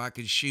Spencer, if I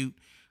could shoot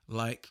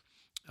like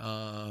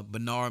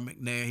Bernard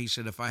McNair, he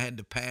said, if I had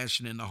the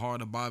passion and the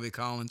heart of Bobby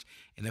Collins,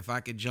 and if I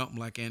could jump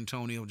like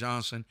Antonio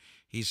Johnson,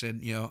 he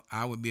said,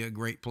 I would be a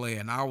great player.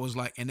 And I was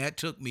like, and that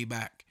took me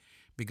back,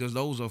 because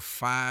those are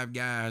 5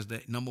 guys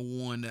that, number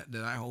one,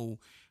 that I hold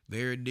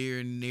very dear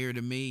and near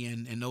to me,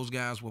 and those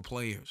guys were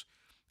players.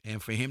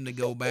 And for him to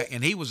go back,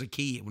 and he was a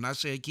kid. When I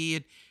say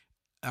kid,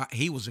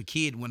 he was a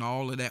kid when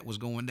all of that was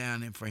going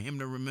down, and for him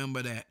to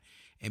remember that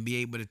and be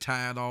able to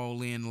tie it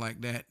all in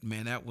like that,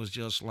 man, that was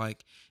just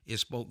like, it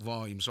spoke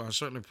volumes. So I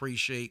certainly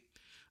appreciate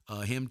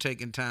him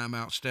taking time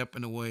out,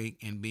 stepping away,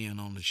 and being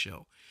on the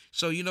show.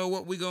 So you know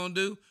what we're going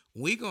to do?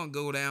 We're going to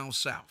go down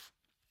south.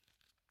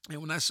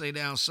 And when I say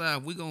down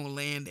south, we're going to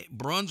land at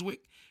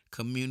Brunswick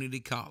Community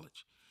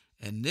College.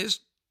 And this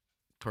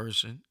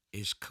person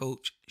is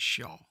Coach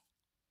Shaw.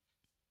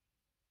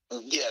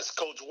 Yes,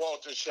 Coach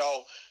Walter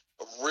Shaw,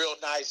 a real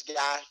nice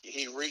guy.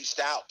 He reached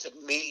out to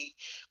me,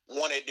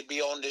 wanted to be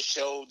on the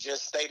show,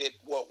 just stated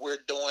what we're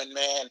doing,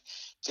 man,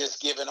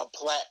 just giving a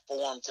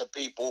platform to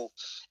people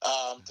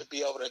to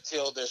be able to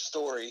tell their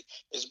story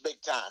is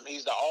big time.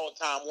 He's the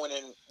all-time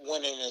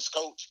winningest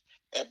coach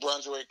at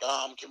Brunswick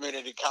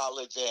Community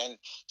College, and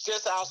it's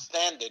just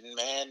outstanding,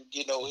 man.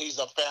 He's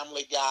a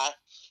family guy.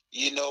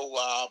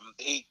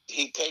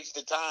 He takes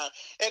the time,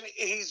 and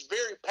he's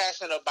very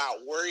passionate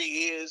about where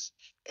he is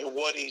and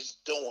what he's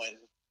doing,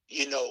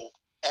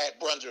 at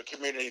Brunswick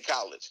Community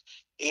College.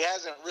 He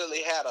hasn't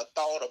really had a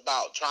thought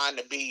about trying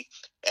to be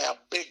a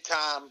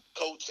big-time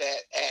coach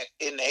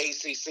in the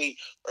ACC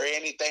or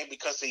anything,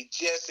 because he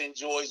just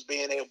enjoys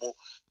being able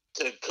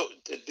to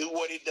do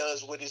what he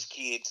does with his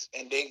kids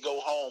and then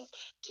go home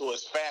to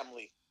his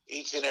family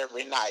each and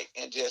every night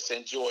and just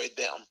enjoy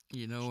them.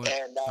 You know what?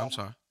 And, I'm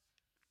sorry.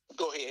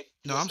 Go ahead.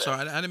 No, I'm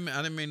sorry. I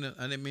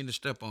didn't mean to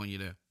step on you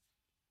there.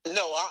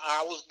 No,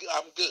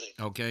 I'm good.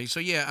 Okay, so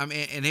yeah, I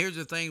mean, and here's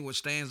the thing: what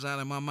stands out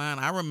in my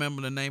mind, I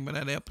remember the name of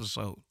that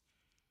episode,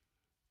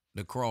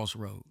 The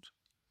Crossroads.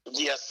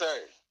 Yes, sir.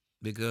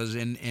 Because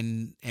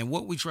and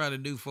what we try to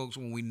do, folks,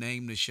 when we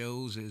name the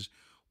shows is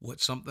what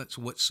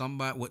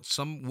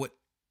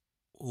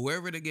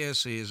whoever the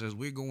guest is as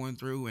we're going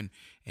through and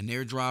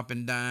they're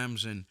dropping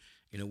dimes and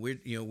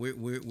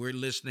we're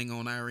listening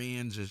on our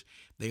ends is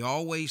they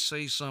always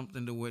say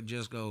something to what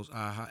just goes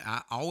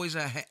I always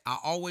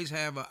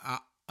have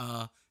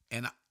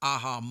an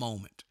aha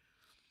moment.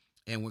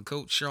 And when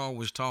Coach Shaw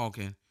was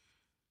talking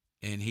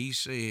and he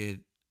said,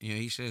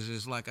 he says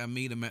it's like I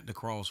meet him at the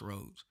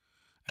crossroads.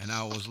 And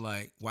I was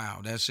like, wow,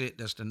 that's it.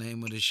 That's the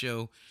name of the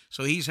show.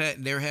 So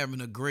they're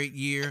having a great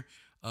year.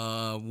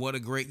 What a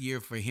great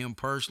year for him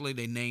personally.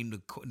 They named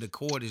the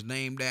court is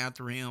named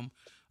after him.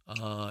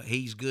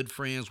 He's good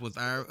friends with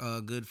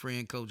our good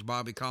friend Coach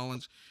Bobby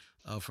Collins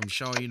from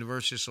Shaw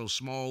University. So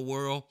small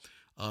world.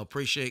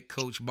 Appreciate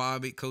Coach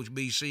Bobby, Coach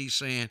BC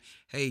saying,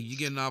 hey, you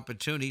get an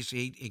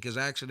opportunity. Because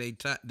actually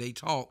they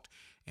talked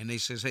and they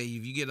says, hey,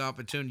 if you get an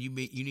opportunity,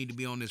 you need to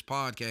be on this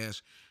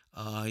podcast.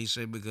 He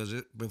said because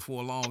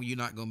before long you're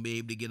not going to be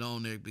able to get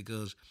on there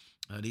because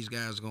these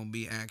guys are going to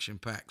be action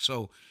packed.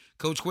 So,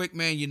 Coach Quick,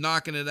 man, you're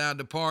knocking it out of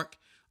the park.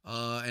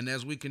 And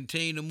as we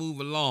continue to move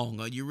along,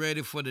 are you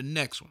ready for the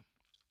next one?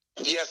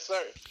 Yes,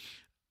 sir.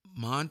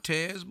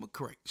 Montez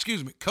McCray.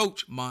 Excuse me,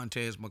 Coach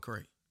Montez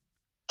McCray.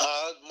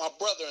 My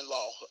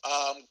brother-in-law,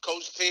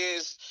 Coach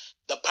Tez,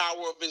 the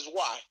power of his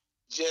why,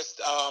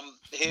 just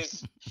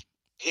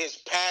his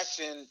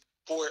passion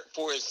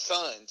for his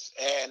sons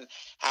and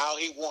how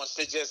he wants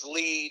to just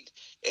lead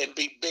and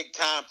be big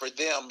time for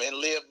them and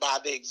live by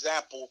the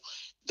example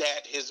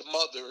that his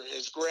mother,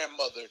 his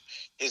grandmother,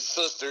 his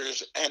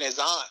sisters, and his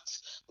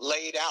aunts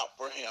laid out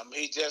for him.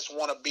 He just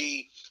want to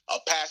be a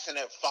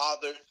passionate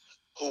father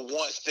who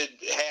wants to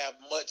have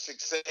much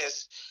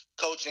success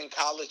coaching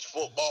college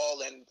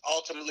football and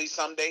ultimately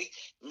someday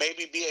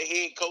maybe be a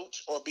head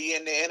coach or be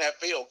in the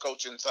NFL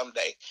coaching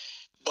someday.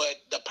 But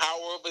the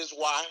power of his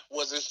why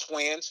was his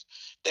twins.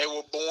 They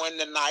were born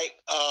the night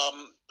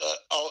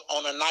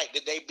on a night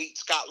that they beat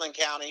Scotland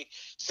County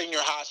Senior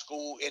High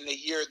School in the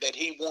year that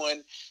he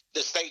won the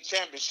state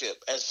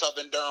championship at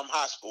Southern Durham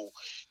High School.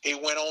 He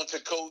went on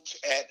to coach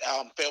at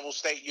Fayetteville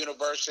State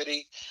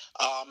University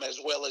as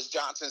well as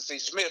Johnson C.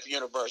 Smith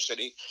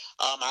University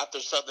after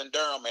Southern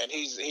Durham, and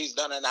he's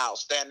done an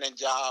outstanding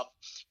job,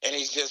 and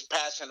he's just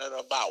passionate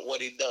about what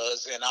he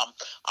does, and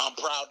I'm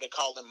proud to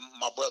call him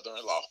my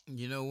brother-in-law.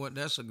 You know what?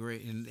 That's a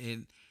great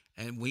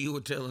and when you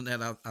were telling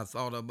that, I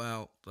thought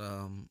about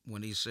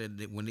when he said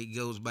that when he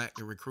goes back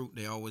to recruit,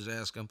 they always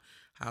ask him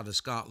how the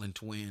Scotland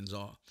twins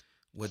are,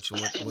 which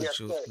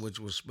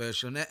was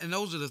special. And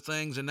those are the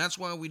things, and that's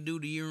why we do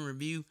the year in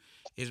review,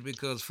 is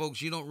because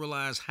folks, you don't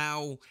realize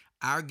how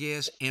our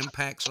guest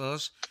impacts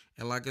us.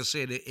 And like I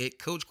said,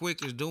 Coach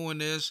Quick is doing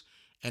this,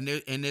 and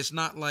it's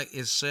not like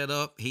it's set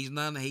up. He's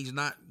not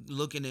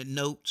looking at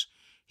notes.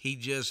 He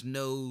just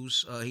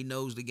knows. He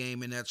knows the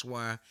game, and that's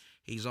why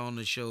he's on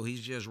the show.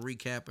 He's just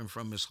recapping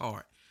from his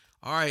heart.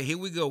 All right, here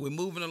we go. We're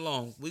moving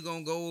along. We're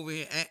going to go over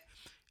here at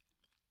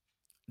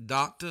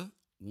Dr.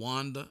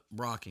 Wanda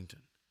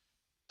Brockington.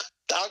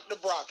 Dr.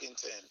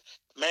 Brockington,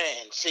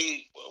 man,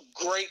 she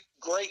great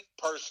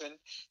person,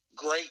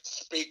 great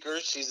speaker.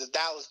 She's a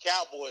Dallas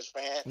Cowboys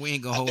fan. We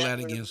ain't going to hold that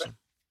against her.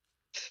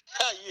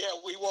 Yeah,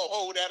 we won't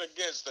hold that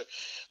against her.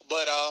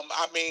 But,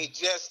 I mean,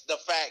 just the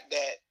fact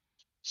that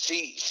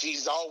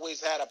she's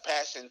always had a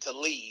passion to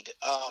lead.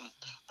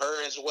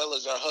 Her as well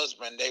as her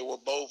husband, they were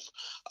both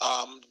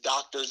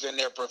doctors in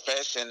their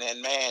profession,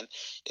 and man,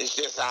 it's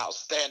just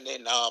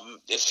outstanding.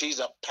 She's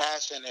a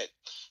passionate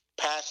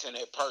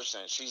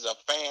person. She's a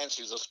fan.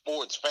 She's a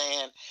sports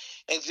fan,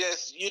 and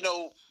just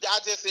I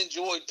just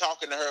enjoyed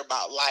talking to her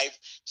about life,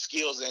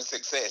 skills, and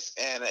success.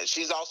 And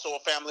she's also a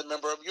family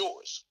member of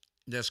yours.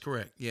 That's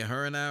correct. Yeah,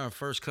 her and I are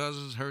first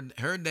cousins.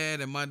 Her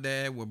dad and my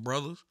dad were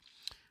brothers.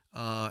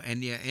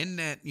 And yeah, in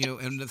that,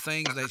 and the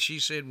things that she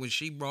said when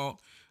she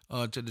brought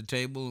to the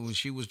table when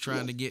she was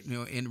trying to get,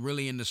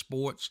 in the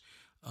sports,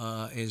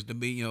 is to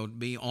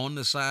be on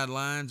the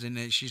sidelines. And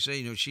that she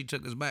said, she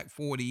took us back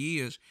 40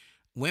 years.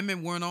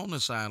 Women weren't on the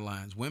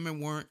sidelines.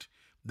 Women weren't.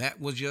 That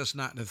was just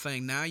not the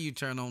thing. Now you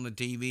turn on the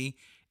TV,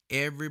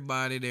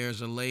 everybody, there's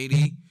a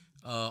lady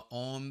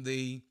on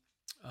the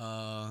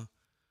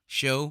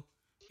show,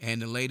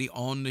 and the lady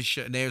on the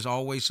show, there's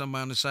always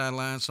somebody on the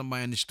sideline,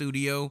 somebody in the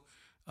studio.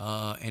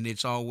 And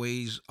it's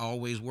always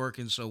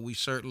working. So we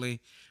certainly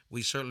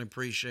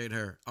appreciate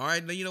her. All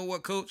right, now you know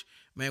what, Coach?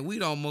 Man,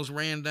 we'd almost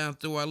ran down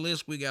through our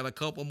list. We got a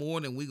couple more,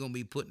 and we're gonna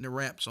be putting the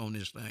wraps on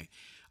this thing.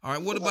 All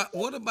right, what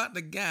about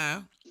the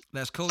guy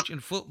that's coaching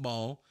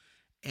football,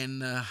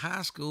 and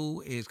high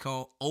school is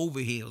called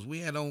Overhills? We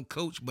had on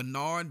Coach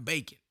Bernard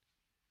Bacon.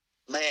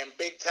 Man,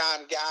 big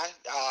time guy,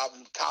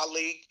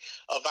 colleague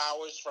of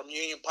ours from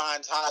Union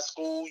Pines High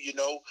School. He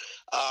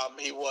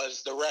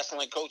was the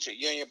wrestling coach at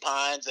Union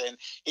Pines, and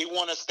he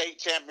won a state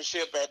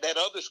championship at that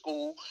other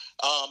school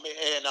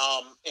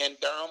in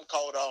Durham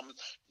called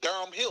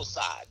Durham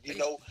Hillside.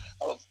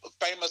 A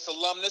famous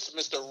alumnus,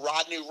 Mr.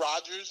 Rodney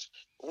Rogers,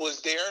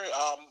 was there,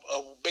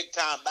 a big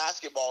time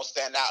basketball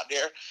stand out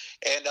there,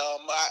 and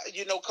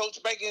Coach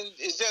Bacon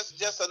is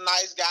just a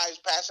nice guy. He's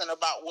passionate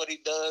about what he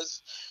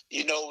does.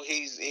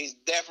 He's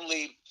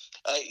definitely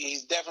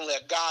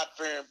a God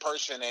fearing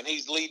person, and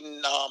he's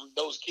leading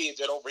those kids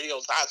at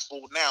Overhills High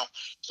School now.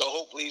 So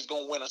hopefully he's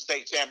going to win a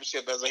state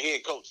championship as a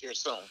head coach here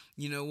soon.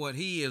 You know what?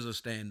 He is a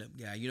stand-up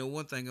guy. You know,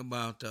 one thing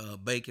about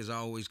Bake, as I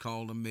always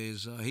called him,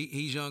 is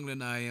he's younger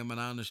than I am,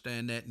 and I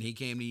understand that. And he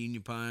came to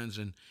Union Pines,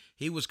 and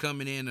he was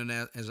coming in, and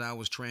as I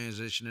was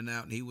transitioning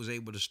out, and he was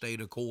able to stay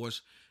the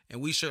course. And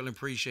we certainly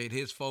appreciate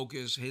his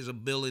focus, his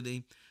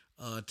ability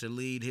to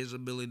lead, his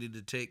ability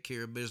to take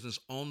care of business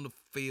on the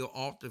field,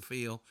 off the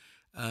field.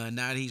 Now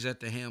that he's at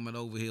the helm at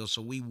Overhill,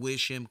 so we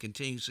wish him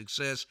continued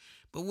success.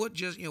 But what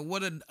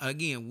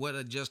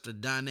a just a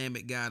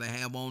dynamic guy to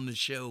have on the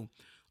show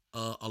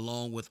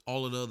along with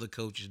all of the other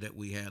coaches that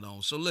we had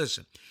on. So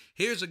listen,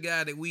 here's a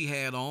guy that we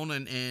had on,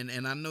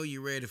 and I know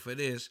you're ready for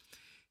this.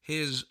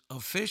 His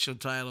official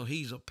title,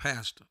 he's a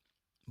pastor,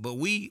 but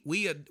we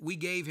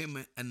gave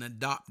him an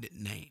adopted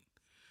name.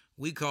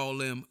 We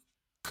call him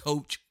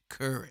Coach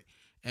Curry.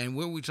 And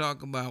when we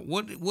talk about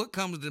what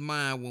comes to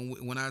mind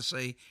when I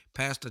say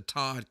Pastor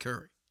Todd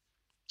Curry?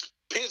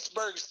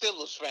 Pittsburgh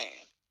Steelers fan,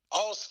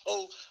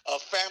 also a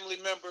family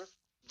member,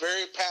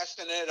 very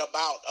passionate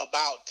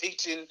about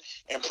teaching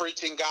and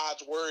preaching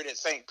God's word at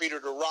St. Peter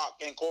the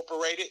Rock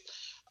Incorporated.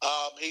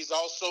 He's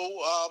also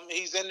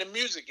he's in the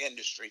music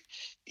industry.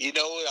 He had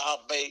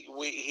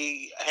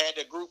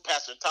the group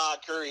Pastor Todd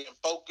Curry in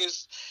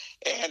Focus,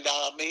 and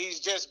he's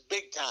just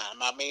big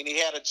time. I mean, he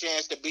had a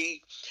chance to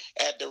be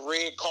at the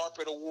Red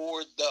Carpet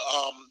Award,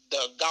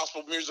 the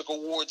Gospel Music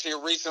Awards here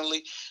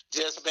recently.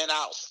 Just been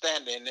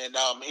outstanding, and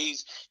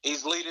he's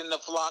leading the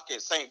flock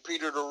at St.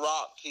 Peter the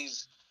Rock.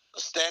 He's a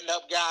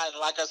stand-up guy, and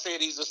like I said,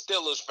 he's a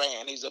Steelers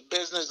fan. He's a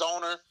business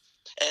owner.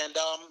 And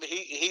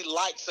he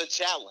likes a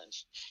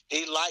challenge.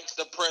 He likes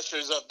the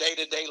pressures of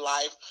day-to-day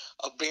life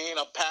of being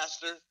a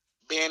pastor,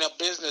 being a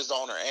business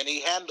owner, and he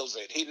handles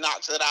it. He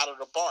knocks it out of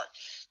the park,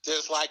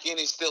 just like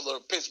any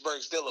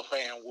Pittsburgh Steelers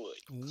fan would.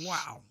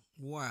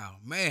 Wow.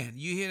 Man,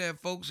 you hear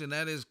that, folks? And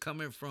that is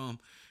coming from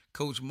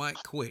Coach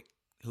Mike Quick,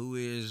 who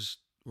is,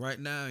 right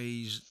now,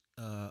 he's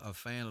a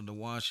fan of the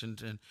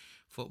Washington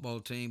football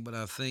team, but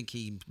I think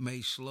he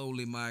may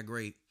slowly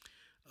migrate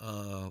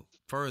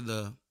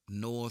further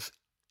north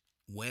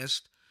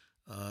west,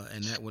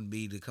 and that would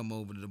be to come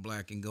over to the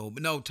black and gold.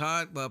 But no,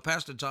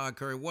 Pastor Todd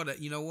Curry, what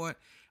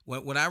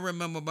I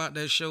remember about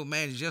that show,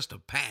 man, is just a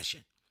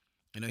passion.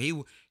 He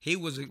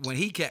was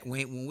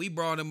when we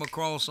brought him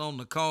across on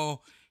the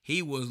call,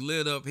 he was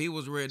lit up. He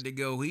was ready to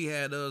go. He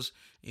had us,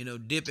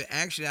 dipping.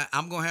 Actually,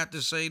 I'm gonna have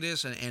to say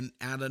this, and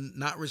out of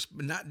not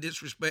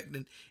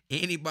disrespecting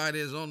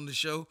anybody that's on the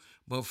show,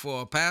 but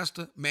for a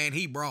pastor, man,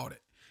 he brought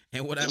it.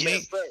 And what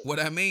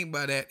I mean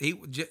by that, he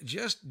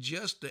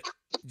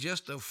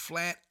just a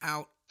flat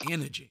out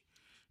energy,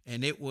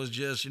 and it was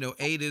just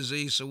A to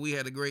Z. So we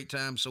had a great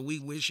time. So we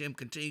wish him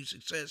continued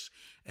success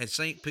at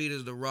St.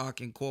 Peter's the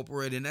Rock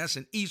Incorporated, and that's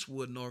in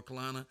Eastwood, North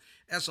Carolina.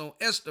 That's on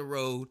Esther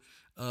Road.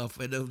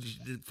 For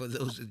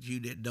those of you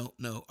that don't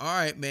know. All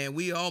right, man,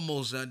 we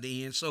almost at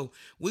the end. So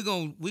we're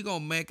gonna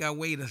make our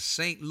way to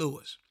St.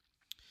 Louis.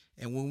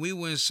 And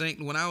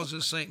when I was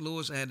in St.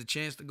 Louis, I had the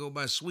chance to go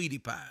by Sweetie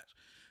Pies.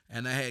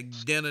 And I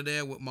had dinner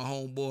there with my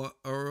homeboy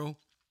Earl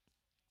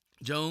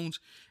Jones,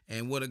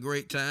 and what a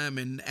great time.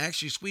 And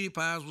actually, Sweetie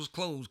Pies was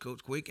closed,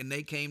 Coach Quick, and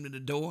they came to the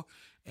door.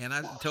 And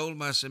I told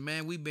them, I said,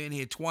 man, we've been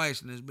here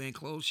twice, and it's been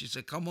closed. She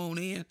said, come on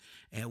in,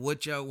 and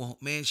what y'all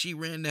want? Man, she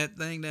ran that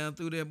thing down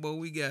through there, boy,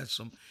 we got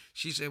some.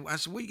 I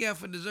said, what you got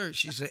for dessert?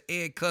 She said,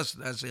 egg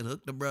custard. I said,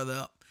 hook the brother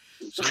up.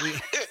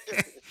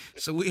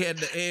 So we had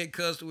the egg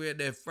custard, we had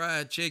that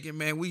fried chicken,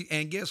 man.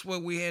 And guess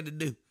what we had to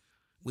do?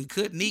 We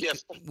couldn't eat.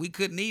 Yes. We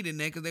couldn't eat in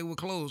there because they were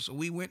closed. So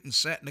we went and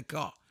sat in the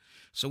car.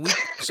 So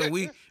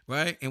we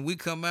right, and we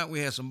come out. We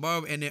had some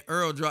barbecue, and then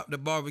Earl dropped the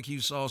barbecue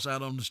sauce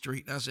out on the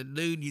street. I said,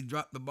 "Dude, you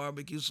dropped the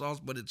barbecue sauce,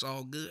 but it's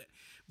all good."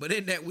 But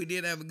in that, we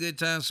did have a good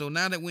time. So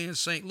now that we're in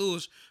St.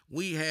 Louis,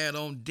 we had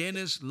on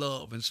Dennis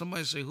Love, and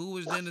somebody say, "Who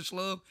is Dennis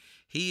Love?"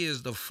 He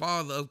is the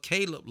father of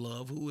Caleb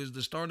Love, who is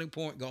the starting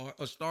point guard,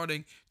 or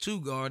starting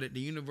two guard at the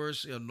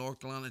University of North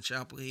Carolina,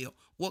 Chapel Hill.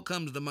 What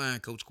comes to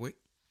mind, Coach Quick?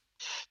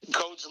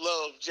 Coach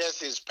Love,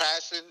 just his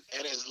passion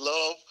and his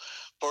love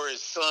for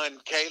his son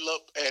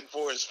Caleb and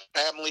for his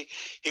family.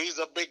 He's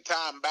a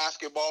big-time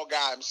basketball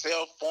guy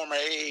himself, former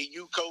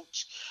AAU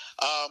coach.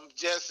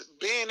 Just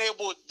being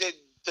able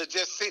to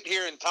just sit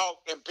here and talk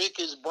and pick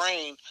his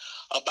brain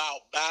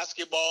about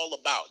basketball,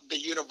 about the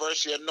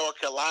University of North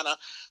Carolina,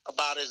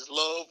 about his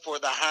love for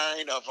the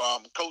hiring of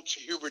Coach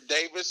Hubert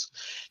Davis.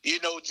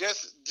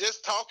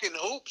 Just talking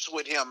hoops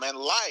with him and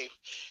life.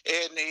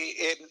 And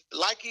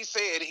like he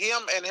said,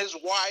 him and his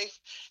wife,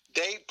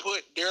 they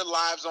put their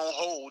lives on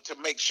hold to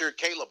make sure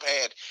Caleb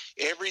had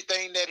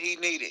everything that he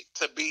needed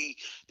to be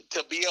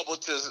able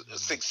to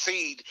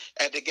succeed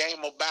at the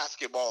game of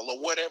basketball or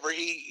whatever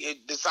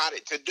he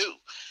decided to do.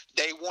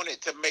 They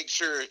wanted to make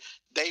sure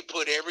they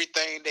put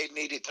everything they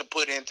needed to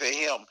put into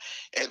him,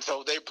 and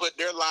so they put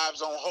their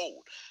lives on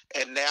hold.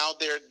 And now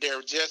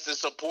they're just as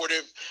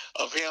supportive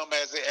of him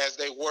as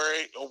they were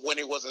when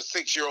he was a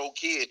 6-year-old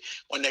kid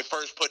when they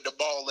first put the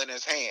ball in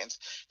his hands.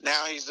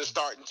 Now he's the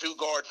starting two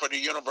guard for the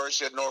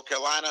University of North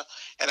Carolina,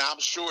 and I'm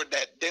sure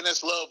that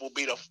Dennis Love will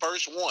be the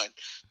first one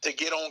to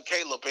get on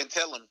Caleb and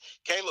tell him,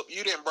 Caleb,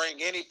 you didn't bring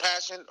any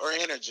passion or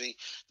energy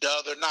the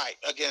other night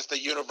against the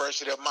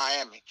University of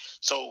Miami.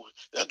 So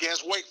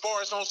against Wake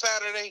Forest on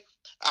Saturday,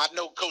 I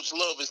know Coach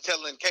Love is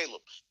telling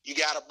Caleb, you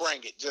got to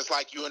bring it, just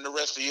like you and the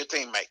rest of your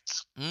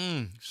teammates.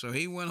 So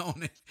he went on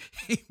and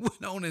he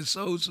went on and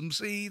sowed some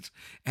seeds,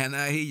 and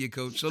I hear you,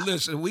 Coach. So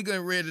listen, we got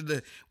ready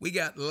to. We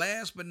got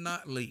last but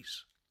not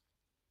least,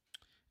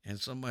 and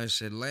somebody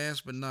said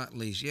last but not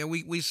least. Yeah,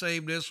 we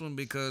saved this one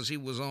because he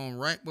was on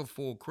right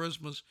before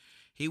Christmas.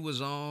 He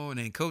was on,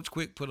 and Coach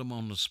Quick put him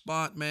on the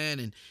spot, man.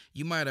 And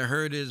you might have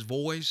heard his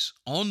voice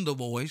on The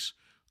Voice.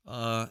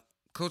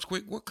 Coach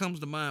Quick, what comes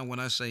to mind when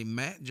I say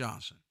Matt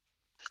Johnson?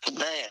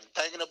 Man,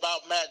 thinking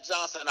about Matt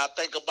Johnson, I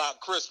think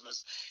about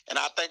Christmas, and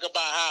I think about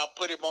how I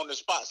put him on the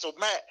spot. So,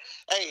 Matt,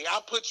 hey,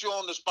 I put you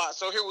on the spot.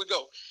 So here we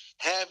go.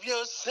 Have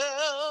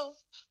yourself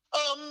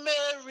a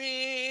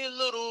merry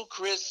little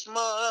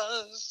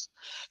Christmas.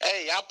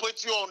 Hey, I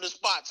put you on the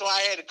spot, so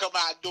I had to come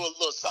out and do a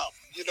little something.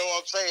 You know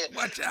what I'm saying?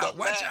 Watch out,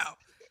 watch out.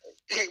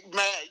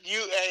 Matt, you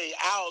a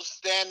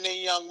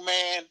outstanding young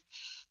man.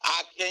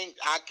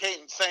 I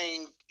can't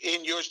sing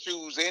in your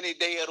shoes any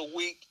day of the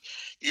week.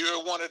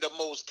 You're one of the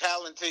most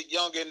talented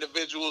young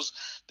individuals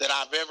that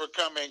I've ever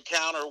come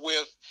encounter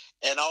with,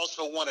 and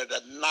also one of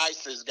the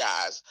nicest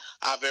guys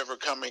I've ever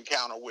come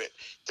encounter with.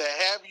 To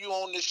have you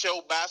on the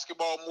show,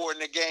 Basketball More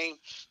Than a Game,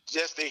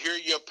 just to hear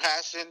your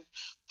passion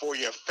for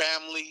your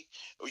family,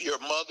 your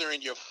mother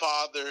and your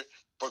father,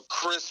 for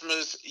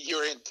Christmas,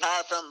 your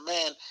entire family,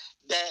 man,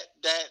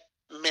 that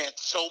meant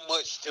so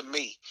much to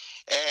me.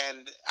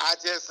 And I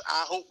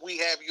hope we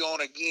have you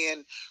on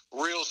again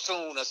real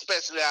soon,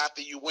 especially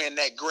after you win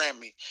that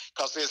Grammy,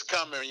 because it's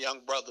coming,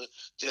 young brother.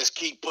 Just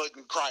keep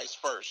putting Christ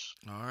first.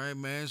 All right,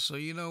 man. So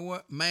you know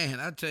what,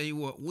 man, I tell you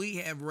what, we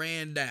have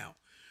ran down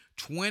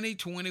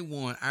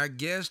 2021, our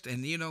guest,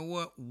 and you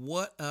know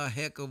what a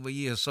heck of a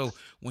year. So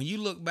when you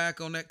look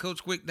back on that,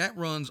 Coach Quick, that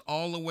runs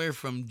all the way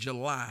from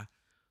July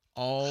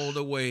all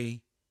the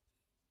way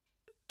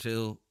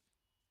till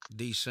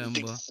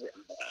December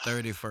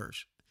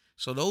 31st.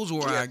 So those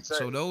were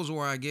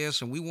our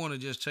guests, and we want to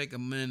just take a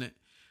minute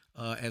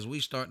as we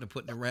start to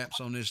put the wraps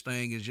on this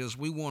thing. Is just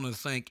we want to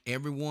thank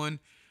everyone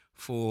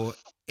for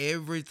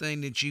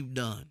everything that you've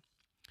done.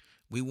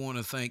 We want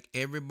to thank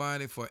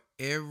everybody for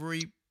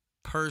every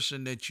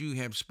person that you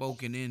have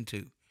spoken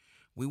into.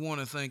 We want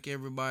to thank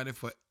everybody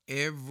for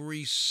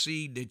every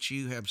seed that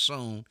you have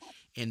sown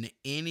in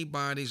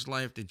anybody's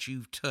life that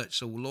you've touched.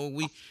 So Lord,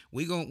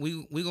 we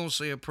gonna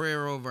say a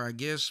prayer over our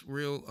guests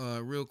real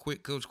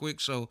quick, Coach Quick.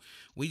 So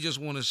we just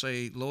want to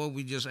say, Lord,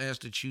 we just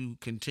ask that you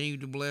continue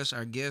to bless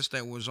our guests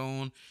that was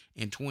on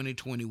in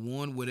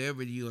 2021,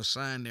 whatever you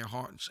assign their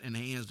hearts and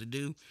hands to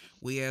do.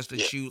 We ask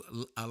that you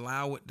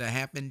allow it to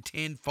happen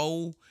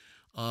tenfold,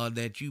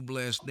 that you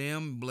bless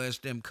them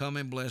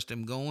coming, bless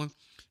them going.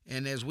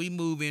 And as we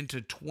move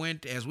into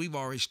as we've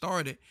already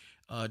started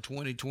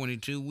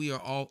 2022, we are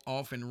all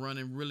off and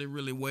running really,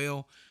 really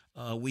well.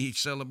 We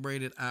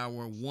celebrated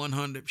our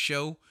 100th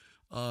show.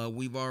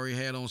 We've already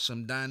had on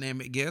some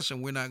dynamic guests,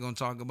 and we're not going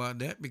to talk about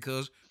that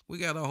because we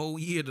got a whole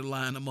year to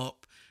line them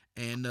up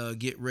and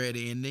get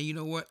ready. And then you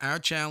know what? Our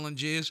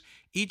challenge is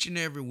each and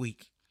every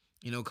week,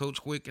 you know,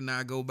 Coach Quick and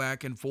I go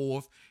back and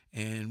forth,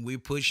 and we're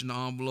pushing the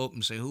envelope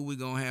and say, who we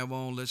going to have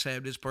on? Let's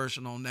have this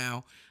person on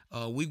now.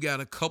 We've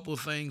got a couple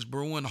things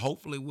brewing.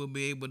 Hopefully we'll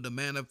be able to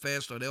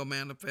manifest, or they'll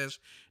manifest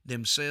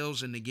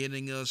themselves into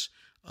getting us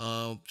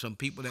some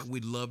people that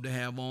we'd love to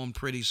have on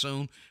pretty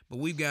soon. But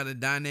we've got a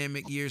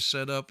dynamic year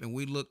set up, and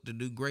we look to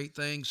do great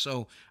things.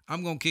 So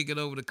I'm going to kick it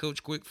over to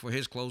Coach Quick for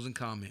his closing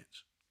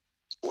comments.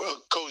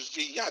 Well, Coach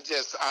G, I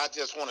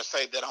just want to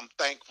say that I'm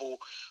thankful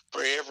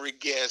for every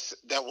guest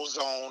that was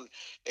on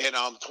in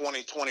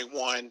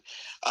 2021.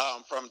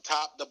 From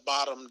top to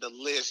bottom, the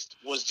list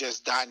was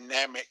just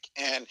dynamic.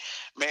 And,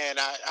 man,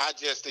 I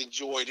just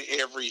enjoyed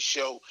every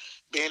show.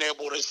 Being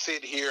able to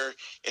sit here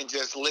and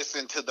just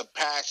listen to the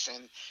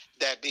passion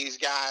that these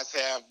guys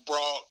have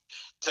brought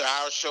to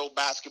our show,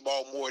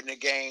 Basketball More Than a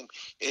Game,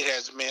 it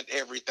has meant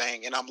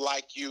everything. And I'm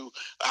like you,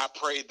 I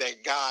pray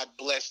that God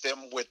bless them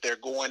with their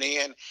going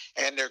in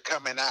and their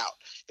coming out.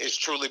 It's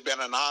truly been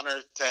an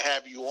honor to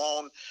have you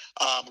on.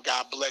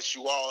 God bless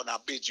you all, and I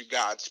bid you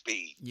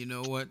Godspeed. You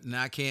know what? And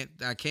I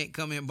can't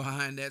come in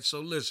behind that. So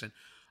listen,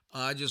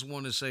 I just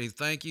want to say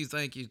thank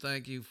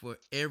you for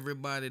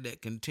everybody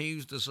that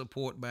continues to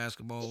support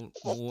Basketball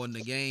More Than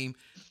the Game,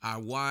 our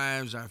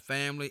wives, our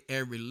family,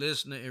 every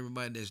listener,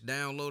 everybody that's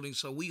downloading.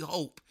 So we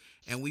hope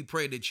and we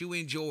pray that you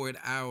enjoyed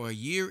our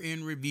year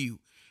in review,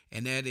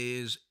 and that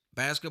is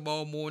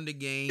Basketball More Than a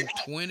Game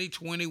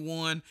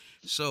 2021.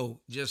 So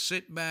just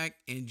sit back,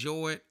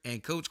 enjoy it,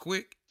 and Coach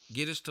Quick,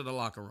 get us to the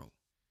locker room.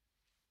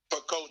 For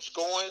Coach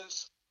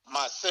Goins,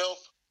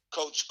 myself,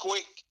 Coach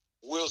Quick,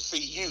 we'll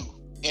see you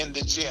in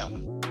the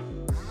gym.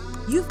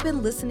 You've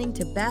been listening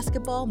to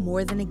Basketball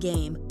More Than a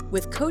Game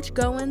with Coach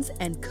Goins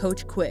and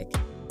Coach Quick.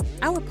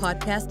 Our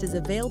podcast is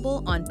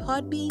available on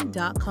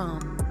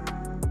podbean.com.